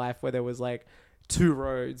moment in my life where there was like 2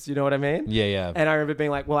 roads. You know what I mean? Yeah, yeah. And I remember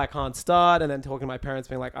being like, well, I can't start. And then talking to my parents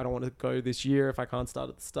being like, I don't want to go this year if I can't start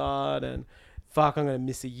at the start. And fuck, I'm going to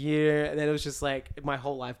miss a year. And then it was just like my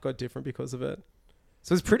whole life got different because of it.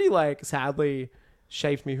 So it's pretty like sadly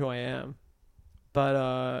shaped me who I am.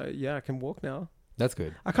 But yeah, I can walk now. That's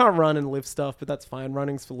good. I can't run and lift stuff, but that's fine.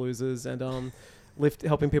 Running's for losers and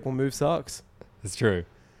helping people move sucks. It's true.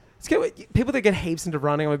 People that get heaps into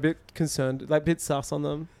running, I'm a bit concerned, like a bit sus on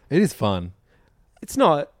them. It is fun. It's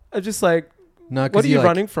not. I'm just like, No, what are you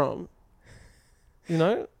running from? You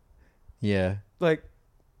know? Yeah. Like,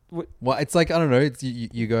 well, it's like, I don't know. It's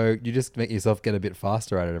you go, you just make yourself get a bit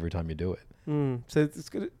faster at it every time you do it. So it's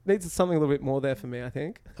good. It needs something a little bit more there for me, I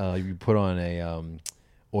think. You put on a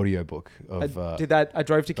audio book of I did that. I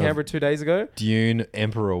drove to Canberra 2 days ago. Dune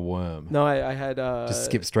Emperor Worm. No, I had just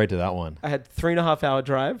skip straight to that one. I had 3.5 hour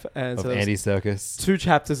drive and Of so there was Andy Serkis. 2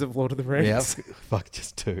 chapters of Lord of the Rings. Yeah, fuck,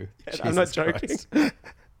 just 2. I'm not Jesus joking. Christ.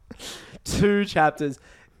 2 chapters.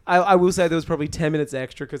 I will say there was probably 10 minutes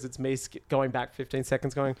extra because it's me going back 15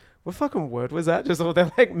 seconds going, what fucking word was that? Just all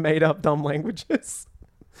their like made up dumb languages.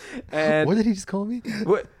 And What did he just call me?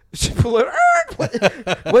 What'd you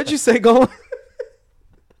say, Gollum?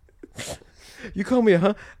 You call me,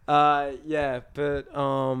 huh? Yeah, but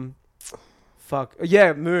fuck.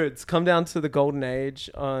 Yeah, moods. Come down to the Golden Age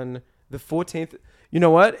on the 14th. You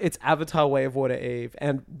know what? It's Avatar Way of Water Eve.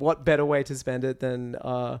 And what better way to spend it than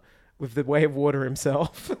with the Way of Water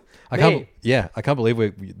himself? I can't believe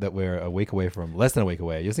we're a week away from, less than a week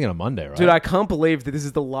away. You're thinking on Monday, right? Dude, I can't believe that this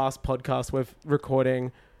is the last podcast we're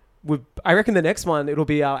recording. I reckon the next one, it'll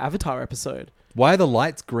be our Avatar episode. Why are the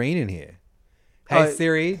lights green in here? Hey,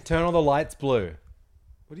 Siri, turn all the lights blue.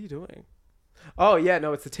 What are you doing? Oh, yeah,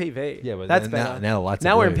 no, it's the TV. Yeah, but that's now better. the lights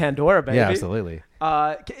Now are we're blue. in Pandora, baby. Yeah, absolutely.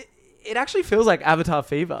 It actually feels like Avatar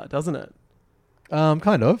fever, doesn't it?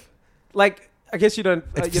 Kind of. Like, I guess you don't...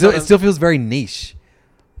 It still feels very niche.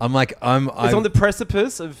 It's on the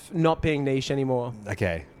precipice of not being niche anymore.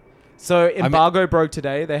 Okay. So Embargo broke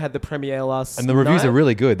today. They had the premiere last And the reviews night. are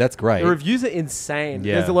really good. That's great. The reviews are insane.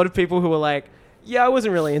 Yeah. There's a lot of people who are like, yeah, I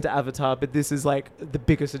wasn't really into Avatar, but this is like the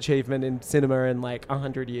biggest achievement in cinema in like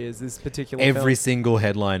 100 years, this particular Every film. single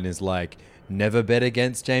headline is like, never bet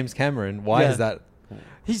against James Cameron. Why is that?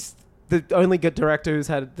 He's the only good director who's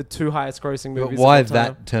had the 2 highest grossing movies. Why of all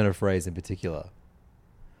time. that turn of phrase in particular?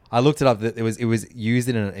 I looked it up. That it was used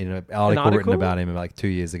in an article written about him like 2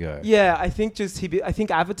 years ago. Yeah, I think I think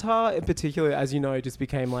Avatar in particular, as you know, just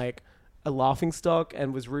became like a laughingstock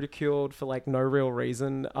and was ridiculed for like no real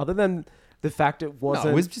reason other than the fact it wasn't.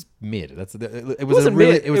 No, it was just mid. It was wasn't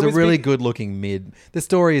mid. It was It a was really big. good looking mid. The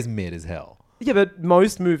story is mid as hell. Yeah, but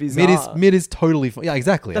most movies Mid are. is totally fun. Yeah,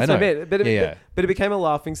 exactly. That's I what know. I meant. But yeah. but it became a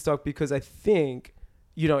laughingstock because I think,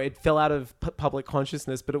 you know, it fell out of public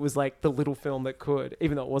consciousness, but it was like the little film that could,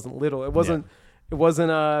 even though it wasn't little. It wasn't. It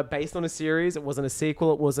wasn't based on a series. It wasn't a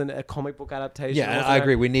sequel. It wasn't a comic book adaptation. Yeah, I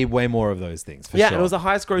agree. We need way more of those things. For yeah, sure. and it was the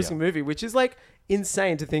highest grossing movie, which is like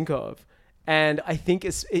insane to think of. And I think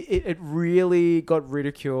it really got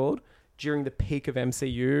ridiculed during the peak of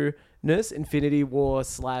MCU-ness, Infinity War /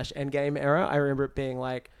 Endgame era. I remember it being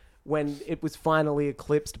like, when it was finally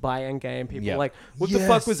eclipsed by Endgame, people were like, what the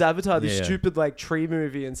fuck was Avatar? This stupid like tree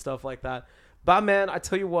movie and stuff like that. But man, I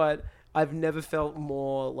tell you what, I've never felt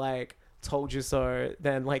more like told you so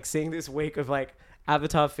than like seeing this week of like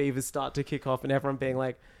Avatar fever start to kick off and everyone being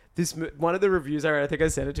like, one of the reviews I read, I think I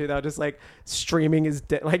sent it to you, they were just like, streaming is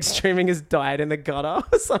died in the gutter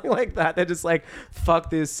or something like that. They're just like, fuck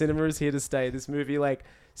this, cinema is here to stay. This movie like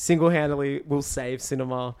single-handedly will save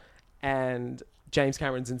cinema, and James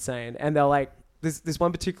Cameron's insane. And they're like, this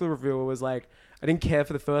one particular reviewer was like, I didn't care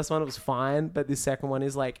for the first one, it was fine, but this second one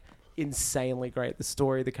is like insanely great. The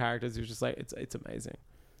story, the characters, it was just like, it's amazing.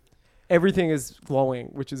 Everything is glowing,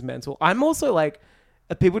 which is mental. I'm also like,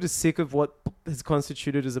 are people just sick of what has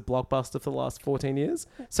constituted as a blockbuster for the last 14 years?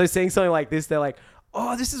 So seeing something like this, they're like,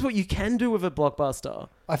 oh, this is what you can do with a blockbuster.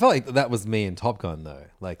 I felt like that was me in Top Gun though.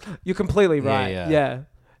 Like, you're completely right. Yeah. Yeah.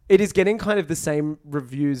 It is getting kind of the same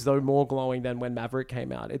reviews, though more glowing than when Maverick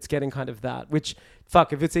came out. It's getting kind of that, which,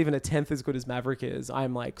 fuck, if it's even a 10th as good as Maverick is,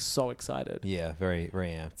 I'm like so excited. yeah, very, very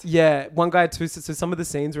amped. Yeah. One guy too, so some of the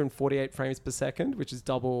scenes are in 48 frames per second, which is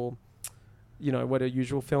double, you know, what a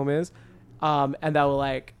usual film is. And they were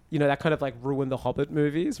like, you know, that kind of like ruined the Hobbit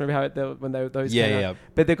movies. Remember how those came out? Yeah.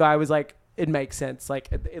 But the guy was like, it makes sense.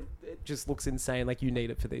 Like it just looks insane. Like you need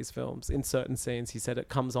it for these films in certain scenes. He said it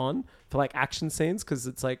comes on for like action scenes because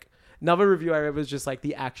it's like, another review I read was just like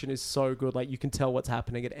the action is so good. Like you can tell what's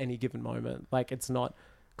happening at any given moment. Like it's not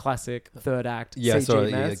classic third act CG so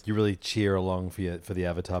mess. you really cheer along for the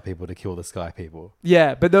Avatar people to kill the sky people.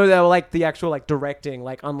 Yeah, but though they were like the actual like directing,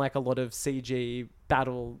 like unlike a lot of CG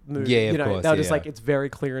battle movies, Yeah, you know, of course, they were just yeah. like it's very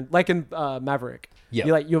clear and like in Maverick.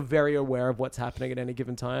 Yeah. You're very aware of what's happening at any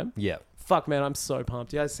given time. Yeah. Fuck man, I'm so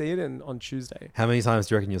pumped. Yeah, I see it on Tuesday. How many times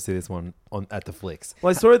do you reckon you'll see this one at the flicks?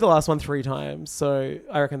 Well, I saw it the last one 3 times, so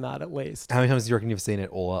I reckon that at least. How many times do you reckon you've seen it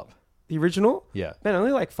all up? The original? Yeah. Man,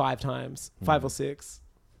 only like 5 times, 5 or 6.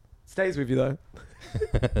 Stays with you though.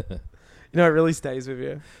 You know, it really stays with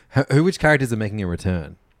you. Which characters are making a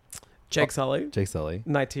return? Jake Sully, Jake Sully.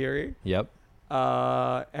 Nightiri, Yep.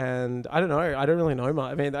 and I don't know. I don't really know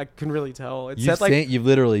much. I mean, I couldn't really tell. It's You've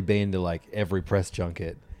literally been to like every press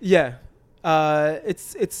junket. yeah.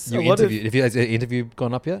 It's You a lot of. interviewed. Has the interview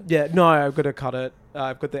gone up yet? Yeah, no, I've got to cut it.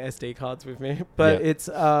 I've got the SD cards with me, but Yeah. it's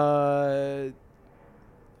gonna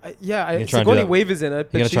try and do Sigourney that- Weaver's in it, You're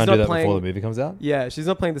but gonna she's try and do not that playing. before the movie comes out? Yeah, she's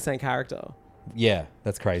not playing the same character. Yeah,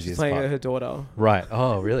 that's crazy. She's as playing fuck. her daughter. Right.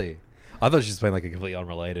 Oh, really? I thought she was playing like a completely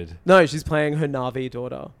unrelated. No, she's playing her Na'vi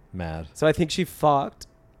daughter. Mad. So I think she fucked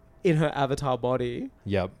in her avatar body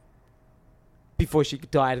Yep. before she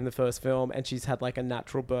died in the first film, and she's had like a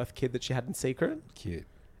natural birth kid that she had in secret. Cute.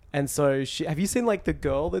 And so have you seen like the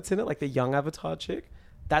girl that's in it, like the young avatar chick?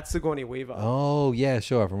 That's Sigourney Weaver. Oh, yeah,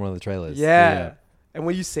 sure. From one of the trailers. Yeah. And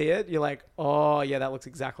when you see it, you're like, oh yeah, that looks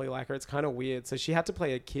exactly like her. It's kind of weird. So she had to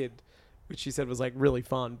play a kid, which she said was like really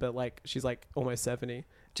fun, but like she's like almost 70.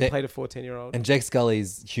 She played a 14-year-old. And Jake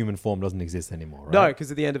Scully's human form doesn't exist anymore, right? No,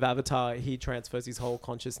 because at the end of Avatar, he transfers his whole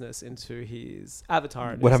consciousness into his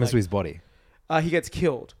avatar. And What it's happens like, to his body? He gets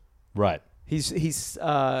killed. Right. He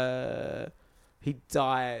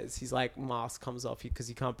dies. His like mask comes off because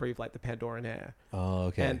he can't breathe like the Pandoran air. Oh,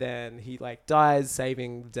 okay. And then he like dies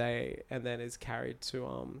saving the day, and then is carried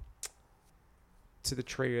to the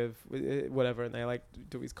tree of whatever, and they like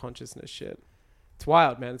do his consciousness shit. It's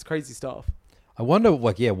wild, man. It's crazy stuff. I wonder,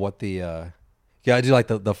 like, what the... yeah, I do like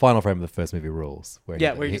the final frame of the first movie rules. Where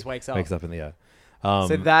he just wakes up. Wakes up in the air.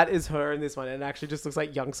 So that is her in this one, and it actually just looks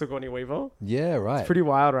like young Sigourney Weaver. Yeah, right. It's pretty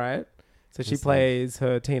wild, right? So she plays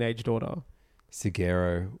her teenage daughter.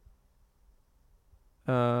 Shigeru.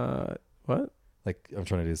 What? Like, I'm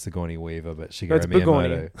trying to do Sigourney Weaver, but Shigeru No, it's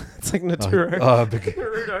Begorni. Miyamoto. It's like Naturo.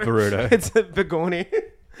 Naruto. Naruto. It's a Begorni.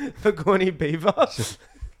 Begorni Beaver.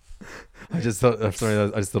 I just thought of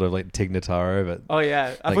like Tig Notaro, but Oh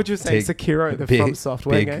yeah, I like thought you were saying Tig- Sekiro, the big- From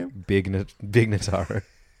Software game. Big Notaro.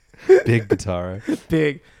 Big Notaro.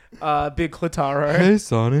 Big Clitaro. Hey,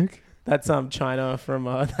 Sonic. That's China from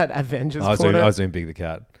that Avengers. I was doing Big the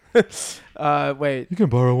Cat. Wait. You can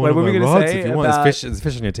borrow one Wait, of what my were we gonna rods say if you want. about- There's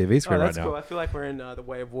fish on your TV screen Oh, that's right cool. now. I feel like we're in the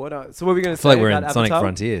Way of Water. So what are we going I to feel say like we're about in Sonic Avatar?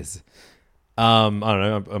 Frontiers. I don't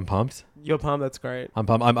know. I'm pumped. Your palm, that's great. I'm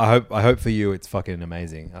pumped. I hope for you it's fucking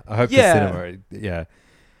amazing. I hope Yeah. the cinema. Yeah.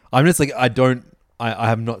 I'm just like I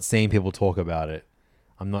have not seen people talk about it.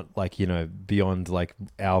 I'm not like, beyond like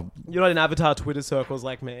our You're not in Avatar Twitter circles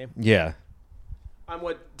like me. yeah. I'm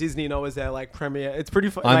what Disney know as their like premiere. It's pretty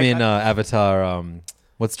fun. I'm in Avatar.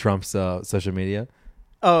 What's Trump's social media?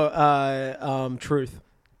 Truth.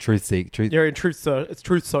 Truth You're in Truth. It's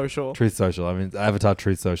Truth Social. Truth Social. I mean Avatar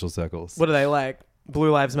Truth Social circles. What are they like?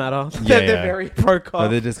 Blue Lives Matter. Yeah, they're yeah. very pro So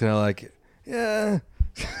cop. they're just kind of like, yeah.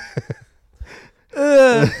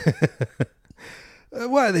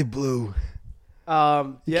 Why are they blue? Yeah.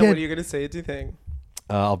 What can't- are you gonna say? Do you think?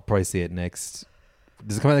 I'll probably see it next.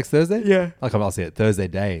 Does it come out next Thursday? Yeah. I'll see it Thursday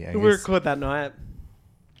day. I We guess. record that night.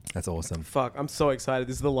 That's awesome. Fuck, I'm so excited.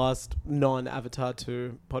 This is the last non-Avatar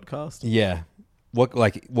 2 podcast. Yeah.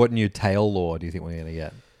 What new tail lore do you think we're gonna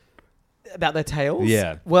get? About their tails?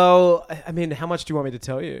 Yeah. Well, I mean, how much do you want me to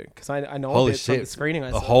tell you? Because I know a Holy bit from shit! the screening I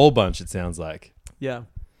A saw. whole bunch. It sounds like. Yeah.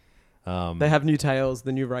 Um, They have new tails,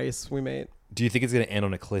 the new race we meet. do you think it's gonna end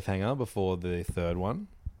on a cliffhanger before the third one?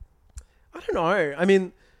 I don't know. I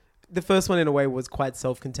mean, the first one in a way was quite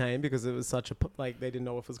self-contained because it was such a they didn't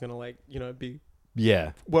know if it was going to be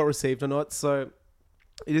Yeah. well received or not. So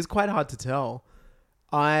it is quite hard to tell.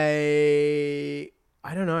 I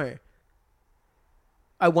don't know.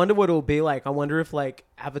 I wonder what it'll be like. I wonder if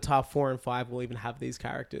Avatar 4 and 5 will even have these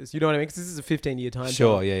characters. You know what I mean? Because this is a 15-year time.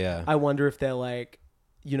 Sure. jump. Yeah. I wonder if they're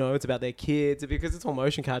it's about their kids because it's all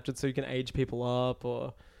motion captured, so you can age people up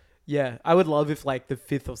or. Yeah, I would love if the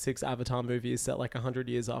 5th or 6th Avatar movie is set 100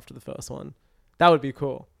 years after the first one. That would be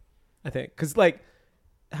cool, I think. Because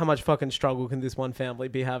how much fucking struggle can this one family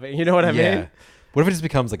be having? You know what I mean? What if it just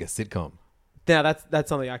becomes like a sitcom? Yeah, that's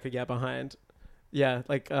something I could get behind. Yeah,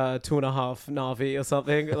 2.5 Na'vi or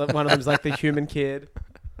something. One of them's the human kid.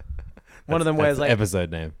 One of them wears That's the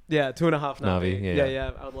episode name. Yeah, 2.5 Na'vi. Na'vi,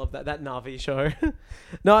 yeah. I would love that Na'vi show.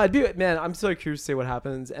 No, I'm so curious to see what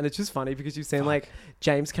happens. And it's just funny because you've seen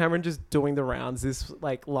James Cameron just doing the rounds this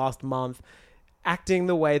last month, acting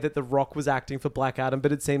the way that The Rock was acting for Black Adam,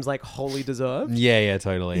 but it seems wholly deserved. Yeah,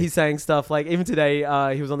 totally. He's saying stuff even today,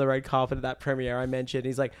 he was on the red carpet at that premiere I mentioned.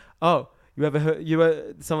 He's like, oh, you ever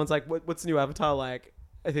heard, someone's like, what's the new Avatar like?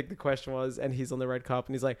 I think the question was, and he's on the red carpet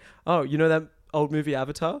and he's like, oh, you know that old movie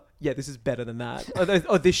Avatar? Yeah, this is better than that.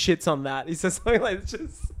 Or this shit's on that. He says something it's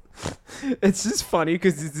just It's just funny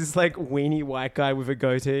because it's this like weenie white guy with a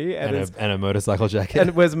goatee and a motorcycle jacket.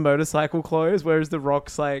 and wears motorcycle clothes, whereas The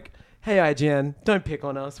Rock's like, "Hey, IGN, don't pick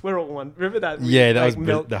on us. We're all one." Remember that? Yeah, that like,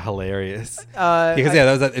 was the hilarious. Because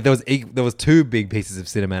there was two big pieces of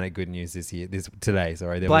cinematic good news today.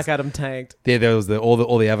 Sorry, Black Adam tanked. Yeah, there was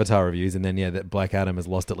all the Avatar reviews, and then that Black Adam has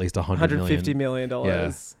lost at least $150 million,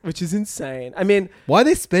 which is insane. I mean, why are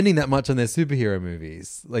they spending that much on their superhero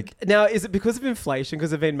movies? Like, now is it because of inflation?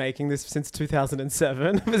 Because they've been making this since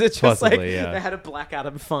 2007? Was it just possibly, they had a Black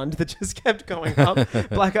Adam fund that just kept going up?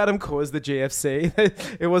 Black Adam caused the GFC.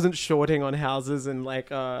 It wasn't shorting on houses and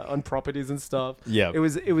like on properties and stuff. Yeah, it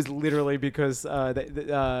was literally because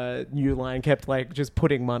the New Line kept like just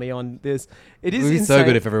putting money on this. It would be so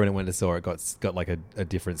good if everyone who went to saw it got like a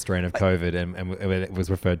different strain of COVID and it was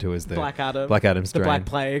referred to as the Black Adam strain, the Black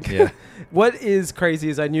Plague. Yeah. What is crazy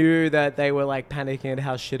is I knew that they were like panicking at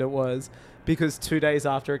how shit it was, because 2 days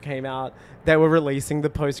after it came out, they were releasing the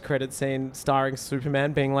post-credit scene starring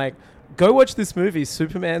Superman, being like, "Go watch this movie.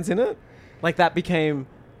 Superman's in it." Like that became.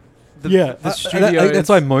 The studio. That's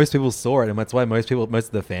why most people saw it, and that's why most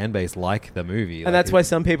of the fan base like the movie, and that's why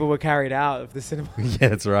some people were carried out of the cinema. Yeah,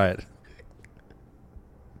 that's right.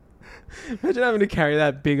 Imagine having to carry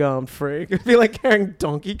that big armed freak. It'd be like carrying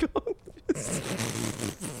Donkey Kong.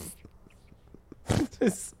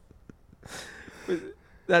 Just,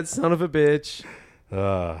 that son of a bitch.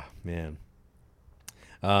 Oh man.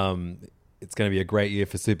 It's going to be a great year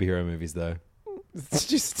for superhero movies, though. It's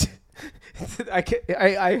just. I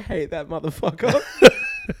hate that motherfucker.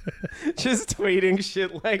 Just tweeting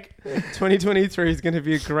shit like 2023 is going to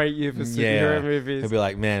be a great year for superhero movies. He'll be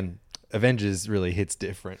like, man, Avengers really hits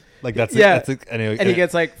different. Like that's and he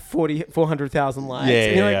gets like 400,000 likes. Yeah,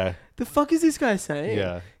 and you're yeah. Like, the fuck is this guy saying?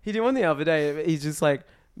 Yeah. He did one the other day. He's just like,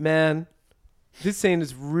 man, this scene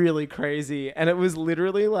is really crazy, and it was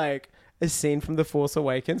literally like a scene from The Force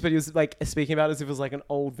Awakens, but he was like speaking about it as if it was like an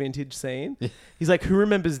old vintage scene. He's like, who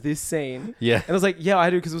remembers this scene? Yeah. And I was like, yeah,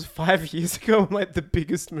 I do, because it was 5 years ago and like the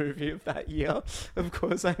biggest movie of that year, of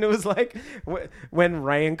course. And it was like when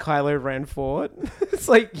Rey and Kylo Ren fought. It's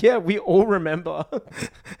like, yeah, we all remember.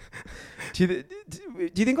 Do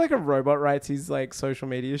you think like a robot writes his like social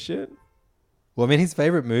media shit? Well, I mean, his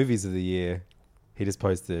favorite movies of the year, he just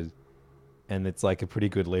posted. And it's like a pretty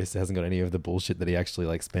good list. It hasn't got any of the bullshit that he actually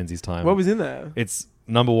like spends his time. What was in there? It's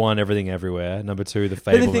number 1, Everything Everywhere. Number 2, The Fabelmans.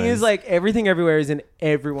 But the thing is, like, Everything Everywhere is in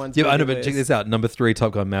everyone's. Yeah, I know, but check this out. Number 3,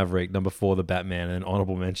 Top Gun Maverick. Number 4, The Batman. And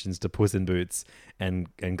honorable mentions to Puss in Boots and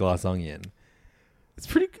Glass Onion. It's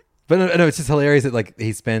pretty. But no, it's just hilarious that like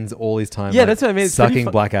he spends all his time. Yeah, like, that's what I mean. It's sucking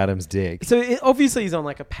Black Adam's dick. So obviously he's on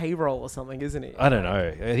like a payroll or something, isn't he? I don't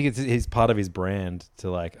know. I think he's part of his brand to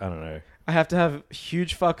like, I don't know. I have to have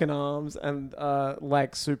huge fucking arms and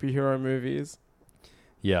like superhero movies.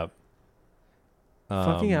 Yeah.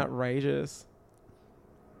 Fucking outrageous.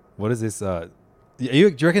 What is this? Do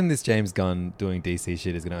you reckon this James Gunn doing DC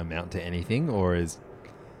shit is going to amount to anything, or is?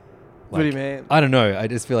 Like, what do you mean? I don't know. I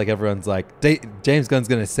just feel like everyone's like, James Gunn's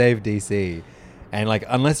going to save DC. And like,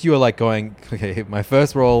 unless you are like going, okay, my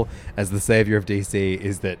first role as the savior of DC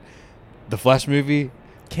is that the Flash movie,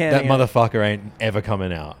 that motherfucker ain't ever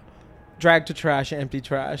coming out. Drag to trash, empty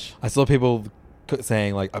trash. I saw people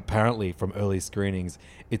saying like, apparently from early screenings,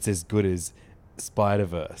 it's as good as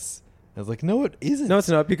Spider-Verse. I was like, no, it isn't. No, it's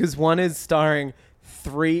not, because one is starring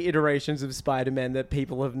 3 iterations of Spider-Man that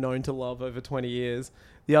people have known to love over 20 years.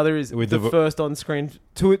 The other is the first on-screen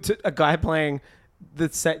to a guy playing the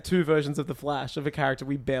 2 versions of the Flash of a character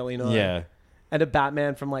we barely know. Yeah. And a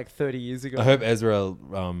Batman from like 30 years ago. I hope Ezra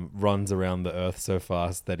runs around the earth so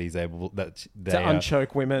fast that he's able to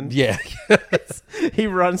unchoke women. Yeah. He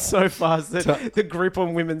runs so fast that the grip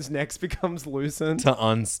on women's necks becomes loosened. To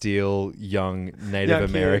unsteal young Native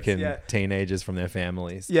American teenagers from their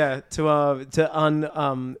families. Yeah,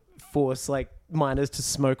 to force like minors to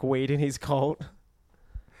smoke weed in his cult.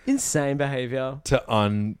 Insane behavior.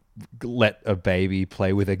 To let a baby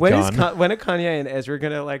play with a gun. When are Kanye and Ezra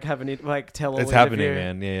gonna like have an tell all? It's happening,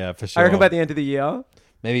 man. Yeah, for sure. I reckon by the end of the year.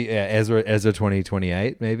 Maybe Ezra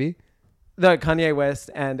 2028, maybe. No, Kanye West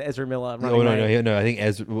and Ezra Miller. No. I think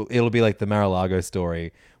Ezra. It'll be like the Mar-a-Lago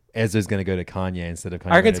story. Ezra's gonna go to Kanye instead of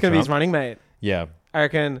Kanye. I reckon it's gonna be his running mate. Yeah. I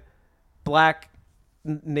reckon black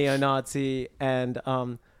neo-Nazi and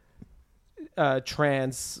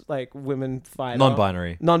trans like women fighter,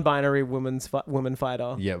 non-binary woman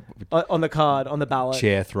fighter. Yeah, on the card, on the ballot,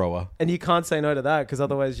 chair thrower, and you can't say no to that because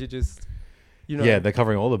otherwise you just, yeah, they're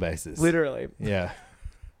covering all the bases, literally. Yeah,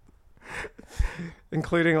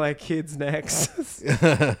 including like kids' necks.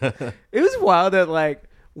 It was wild that like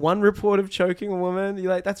one report of choking a woman,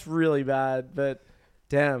 you're like, that's really bad, but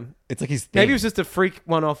Damn. It's like his thing. Maybe it was just a freak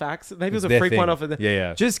one-off accident. Maybe it was a their freak thing. one-off.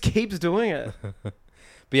 Yeah. Just keeps doing it. But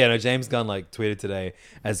yeah, no, James Gunn like tweeted today,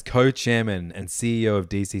 as co-chairman and CEO of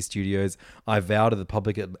DC Studios, I vow to the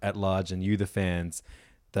public at large and you, the fans,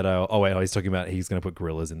 that he's talking about he's going to put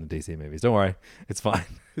gorillas in the DC movies. Don't worry, it's fine.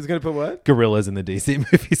 Who's going to put what? Gorillas in the DC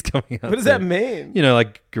movies coming up. What does that mean? You know,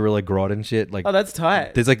 like Gorilla Grodd and shit. Like, Oh, that's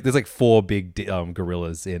tight. there's like 4 big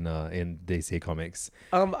gorillas in DC Comics.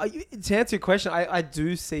 To answer your question, I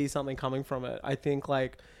do see something coming from it. I think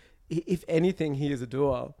like, if anything, he is a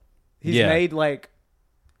doer. He's made like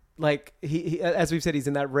he as we've said, he's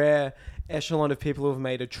in that rare echelon of people who have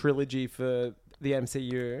made a trilogy for the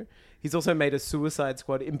MCU. He's also made a Suicide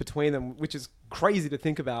Squad in between them, which is crazy to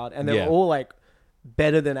think about. And they're all like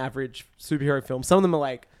better than average superhero films. Some of them are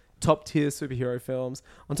like top tier superhero films.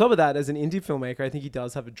 On top of that, as an indie filmmaker, I think he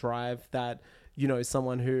does have a drive that, you know,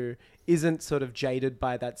 someone who isn't sort of jaded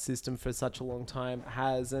by that system for such a long time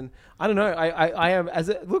has. And I don't know, I am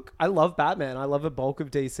look, I love Batman. I love a bulk of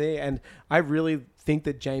DC. And I really think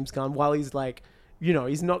that James Gunn, while he's like, you know,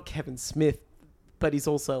 he's not Kevin Smith, but he's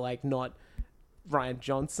also like not Ryan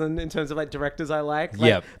Johnson in terms of like directors I like.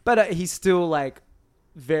 Yeah. But he's still like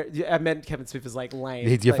very, I meant Kevin Smith is like lame.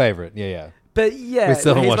 He's your like, favorite. Yeah. But yeah, We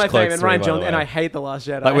still haven't he's watched my Clerks favorite. And 3, Ryan by the Johnson, way. and I hate The Last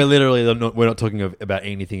Jedi. Like we're not talking about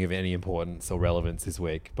anything of any importance or relevance this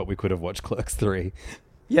week, but we could have watched Clerks 3.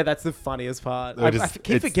 Yeah, that's the funniest part. We're I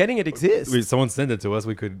keep forgetting it exists. Someone sent it to us.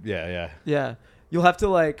 We could, Yeah. You'll have to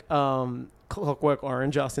like Clockwork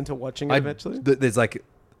Orange us into watching it eventually. There's like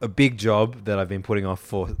a big job that I've been putting off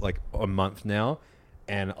for like a month now,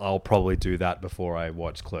 and I'll probably do that before I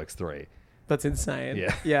watch Clerks 3. That's insane.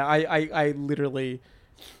 Yeah. Yeah, I literally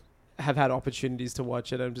have had opportunities to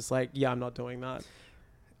watch it. I'm just like, yeah, I'm not doing that.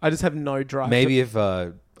 I just have no drive. Maybe if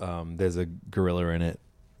there's a gorilla in it.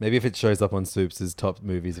 Maybe if it shows up on Soups' top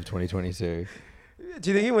movies of 2022. Do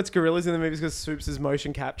you think he wants gorillas in the movies because Soups is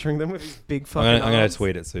motion capturing them with his big fucking I'm going arms? to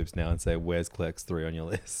tweet at Soups now and say, where's Clerks 3 on your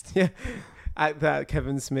list? Yeah, at that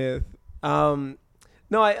Kevin Smith. No,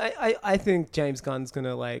 I think James Gunn's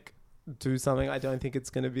gonna like do something. I don't think it's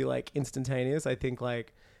gonna be like instantaneous. I think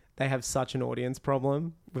like they have such an audience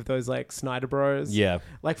problem with those like Snyder Bros. Yeah.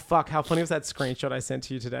 Like fuck, how funny was that screenshot I sent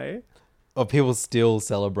to you today? Of people still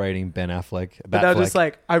celebrating Ben Affleck. But they're just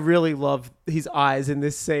like, I really love his eyes in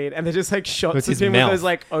this scene, and they're just like shots It's of his him mouth. with those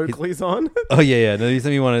like Oakleys on. Oh yeah. No, you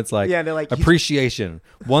sent me one. It's like, Yeah, they're like, appreciation.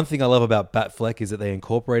 One thing I love about Batfleck is that they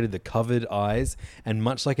incorporated the covered eyes, and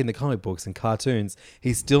much like in the comic books and cartoons,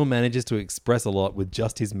 he still manages to express a lot with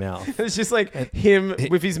just his mouth. It's just like him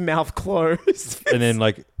with his mouth closed. And then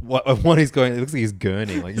like what he's going, it looks like he's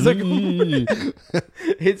gurning. Like, It's like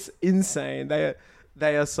it's insane.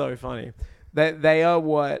 They are so funny. They are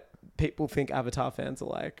what people think Avatar fans are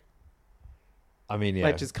like. I mean, yeah.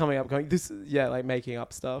 Like just coming up going like making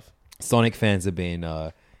up stuff. Sonic fans have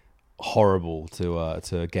been horrible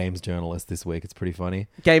to games journalists this week. It's pretty funny.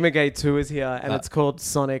 Gamergate 2 is here, and it's called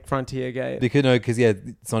Sonic Frontier Gate. Because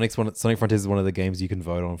Sonic Frontiers is one of the games you can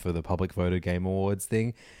vote on for the Public Voter Game Awards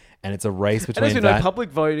thing. And it's a race between and as you know,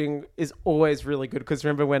 public voting is always really good because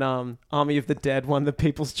remember when Army of the Dead won the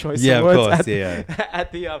People's Choice Awards? Of course,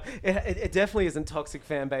 At the it definitely isn't toxic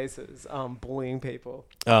fan bases bullying people.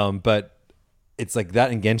 But it's like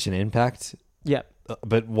that in Genshin Impact. Yeah.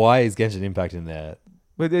 But why is Genshin Impact in there?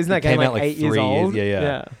 But isn't that game like 8 years old?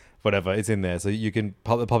 Yeah. Whatever, it's in there. So you can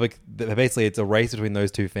basically it's a race between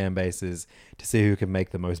those two fan bases to see who can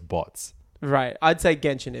make the most bots. Right. I'd say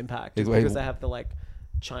Genshin Impact just because they have the like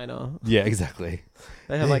China. Yeah, exactly.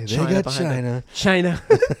 They have like China got behind them. China.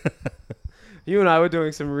 You and I were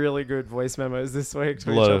doing some really good voice memos this week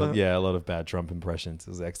to each other. A lot of bad Trump impressions.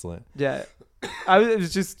 It was excellent. Yeah. It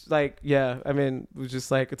was just like, I mean, it was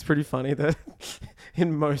just like, it's pretty funny that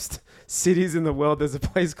in most cities in the world, there's a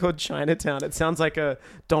place called Chinatown. It sounds like a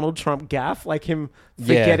Donald Trump gaffe, like him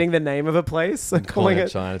forgetting the name of a place and calling it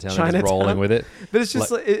Chinatown. And just rolling with it. But it's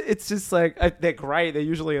just it's just like, they're great. They're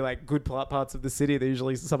usually like good parts of the city. They're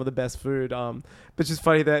usually some of the best food. But it's just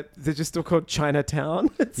funny that they're just still called Chinatown.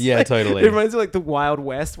 Totally. It reminds me of like the Wild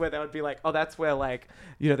West where they would be like, oh, that's where like,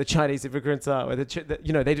 you know, the Chinese immigrants are, where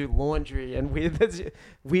you know, they do laundry and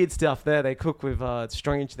weird stuff there. They cook with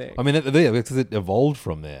strange things. I mean, because it evolved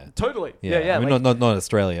from there. Totally. Yeah. I mean, like, not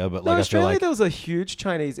Australia, but like Australia, I feel like there was a huge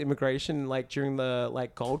Chinese immigration like during the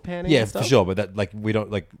like gold panning. Yeah, and stuff. for sure. But that like we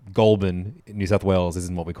don't like Goulburn, New South Wales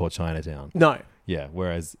isn't what we call Chinatown. No. Yeah.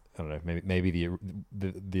 Whereas I don't know, maybe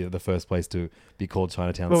the first place to be called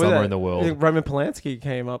Chinatown somewhere in the world. I think Roman Polanski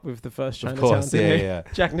came up with the first Chinatown. Of course, yeah.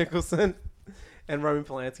 Jack Nicholson and Roman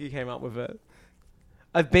Polanski came up with it.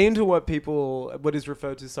 I've been to what is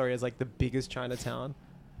referred to, as like the biggest Chinatown.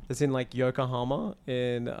 That's in like Yokohama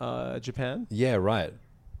in Japan. Yeah, right.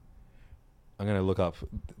 I'm going to look up,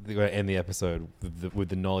 we're going to end the episode with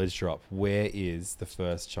the knowledge drop. Where is the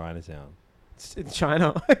first Chinatown? It's in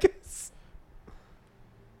China, I guess.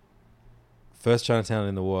 First Chinatown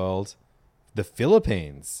in the world, the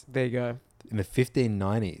Philippines. There you go. In the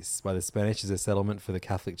 1590s, by the Spanish as a settlement for the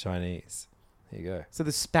Catholic Chinese. There you go. So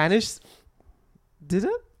the Spanish did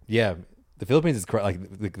it? Yeah, the Philippines is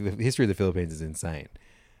like the history of the Philippines is insane.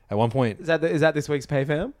 At one point, is that this week's Pay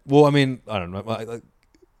Fam? Well, I mean, I don't know.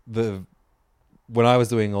 When I was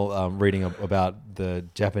doing reading about the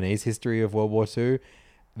Japanese history of World War II,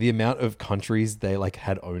 the amount of countries they like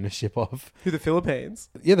had ownership of. Who, the Philippines?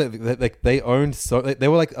 Yeah, they owned they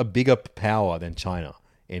were like a bigger power than China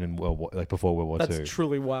in World War, like before World War II. That's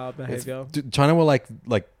truly wild behavior. China were like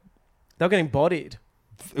they were getting bodied.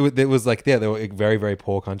 It was like they were a very, very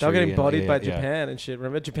poor country. They were getting bodied by Japan and shit.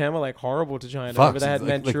 Remember, Japan were like horrible to China. Fuck, Remember they had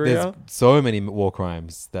Manchuria. There's so many war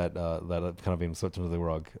crimes that have kind of been swept under the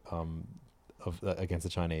rug against the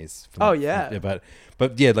Chinese. But yeah,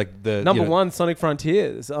 like the number one, Sonic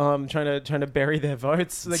Frontiers, trying to bury their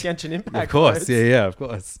votes, the Genshin Impact. Of course, votes. yeah, of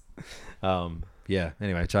course. Yeah.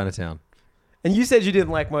 Anyway, Chinatown. And you said you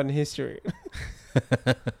didn't like modern history.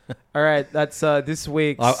 All right, that's this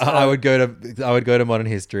week's. I would go to modern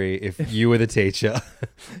history if you were the teacher.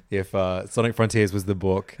 If Sonic Frontiers was the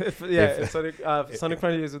book. Sonic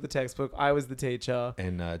Frontiers was the textbook. I was the teacher.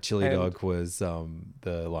 And Chili Dog was the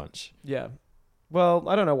lunch. Yeah. Well,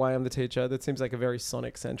 I don't know why I'm the teacher. That seems like a very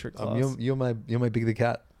Sonic-centric class. You're my Big the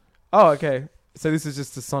Cat. Oh, okay. So this is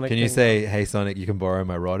just a Sonic. Can you say, "Hey Sonic, you can borrow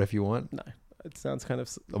my rod if you want"? No, it sounds kind of.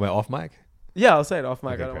 Am I off mic? Yeah, I'll say it off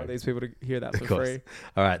mic. Okay, I don't want these people to hear that for free.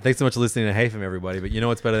 All right. Thanks so much for listening to Hey Fam, everybody. But you know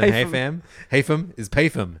what's better than Hey Fam? Hey Fam is Pay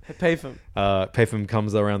Fam. Pay Fam. Pay Fam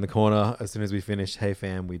comes around the corner. As soon as we finish Hey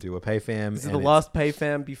Fam, we do a Pay Fam. This is the last Pay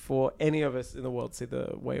Fam before any of us in the world see the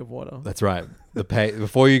Way of Water. That's right.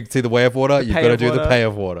 Before you see the Way of Water, you've got to do the Pay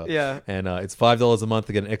of Water. Yeah. And it's $5 a month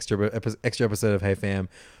to get an extra episode of Hey Fam.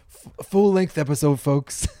 Full length episode,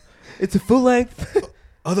 folks. It's a full length.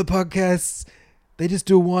 Other podcasts, they just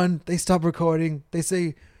do one. They stop recording. They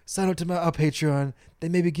say, sign up to our Patreon. They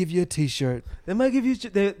maybe give you a T-shirt. They might give you.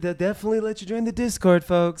 They'll definitely let you join the Discord,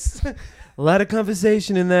 folks. A lot of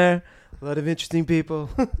conversation in there. A lot of interesting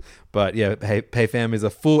people. But yeah, Hey Fam is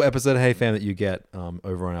a full episode of Hey Fam that you get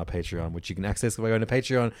over on our Patreon, which you can access by going to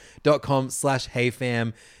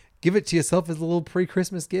patreon.com/HeyFam. Give it to yourself as a little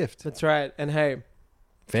pre-Christmas gift. That's right. And hey,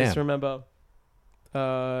 Fam. Just remember,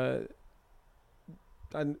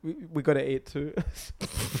 we got to eat too.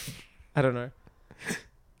 I don't know.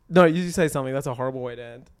 No, you say something. That's a horrible way to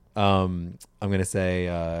end. I'm gonna say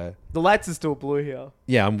the lights are still blue here.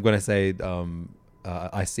 Yeah, I'm gonna say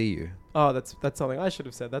I see you. Oh, that's something I should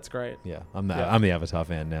have said. That's great. Yeah, I'm the Avatar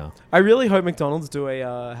fan now. I really hope McDonald's do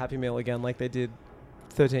a Happy Meal again, like they did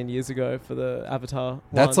 13 years ago for the Avatar.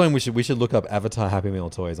 That's something we should look up. Avatar Happy Meal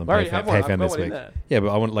toys on Pay Fam this week. Yeah, but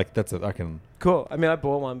I want I can. Cool. I mean, I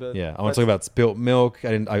bought one, but yeah, I want to talk about spilt milk.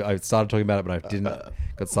 I started talking about it, but I didn't.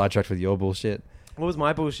 Got sidetracked with your bullshit. What was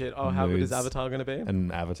my bullshit? Oh, how good is Avatar going to be?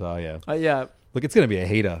 An Avatar, yeah. Yeah. Look, it's going to be a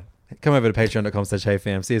heater. Come over to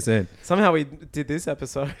patreon.com/HeyFam. See you soon. Somehow we did this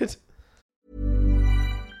episode.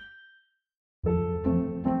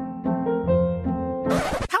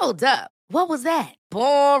 Hold up. What was that?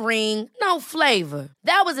 Boring. No flavor.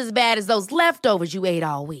 That was as bad as those leftovers you ate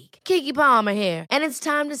all week. Keke Palmer here. And it's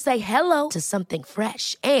time to say hello to something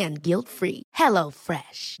fresh and guilt-free. Hello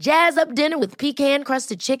Fresh. Jazz up dinner with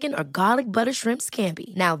pecan-crusted chicken or garlic butter shrimp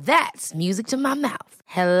scampi. Now that's music to my mouth.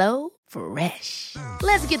 Hello Fresh.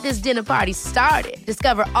 Let's get this dinner party started.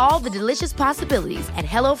 Discover all the delicious possibilities at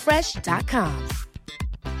HelloFresh.com.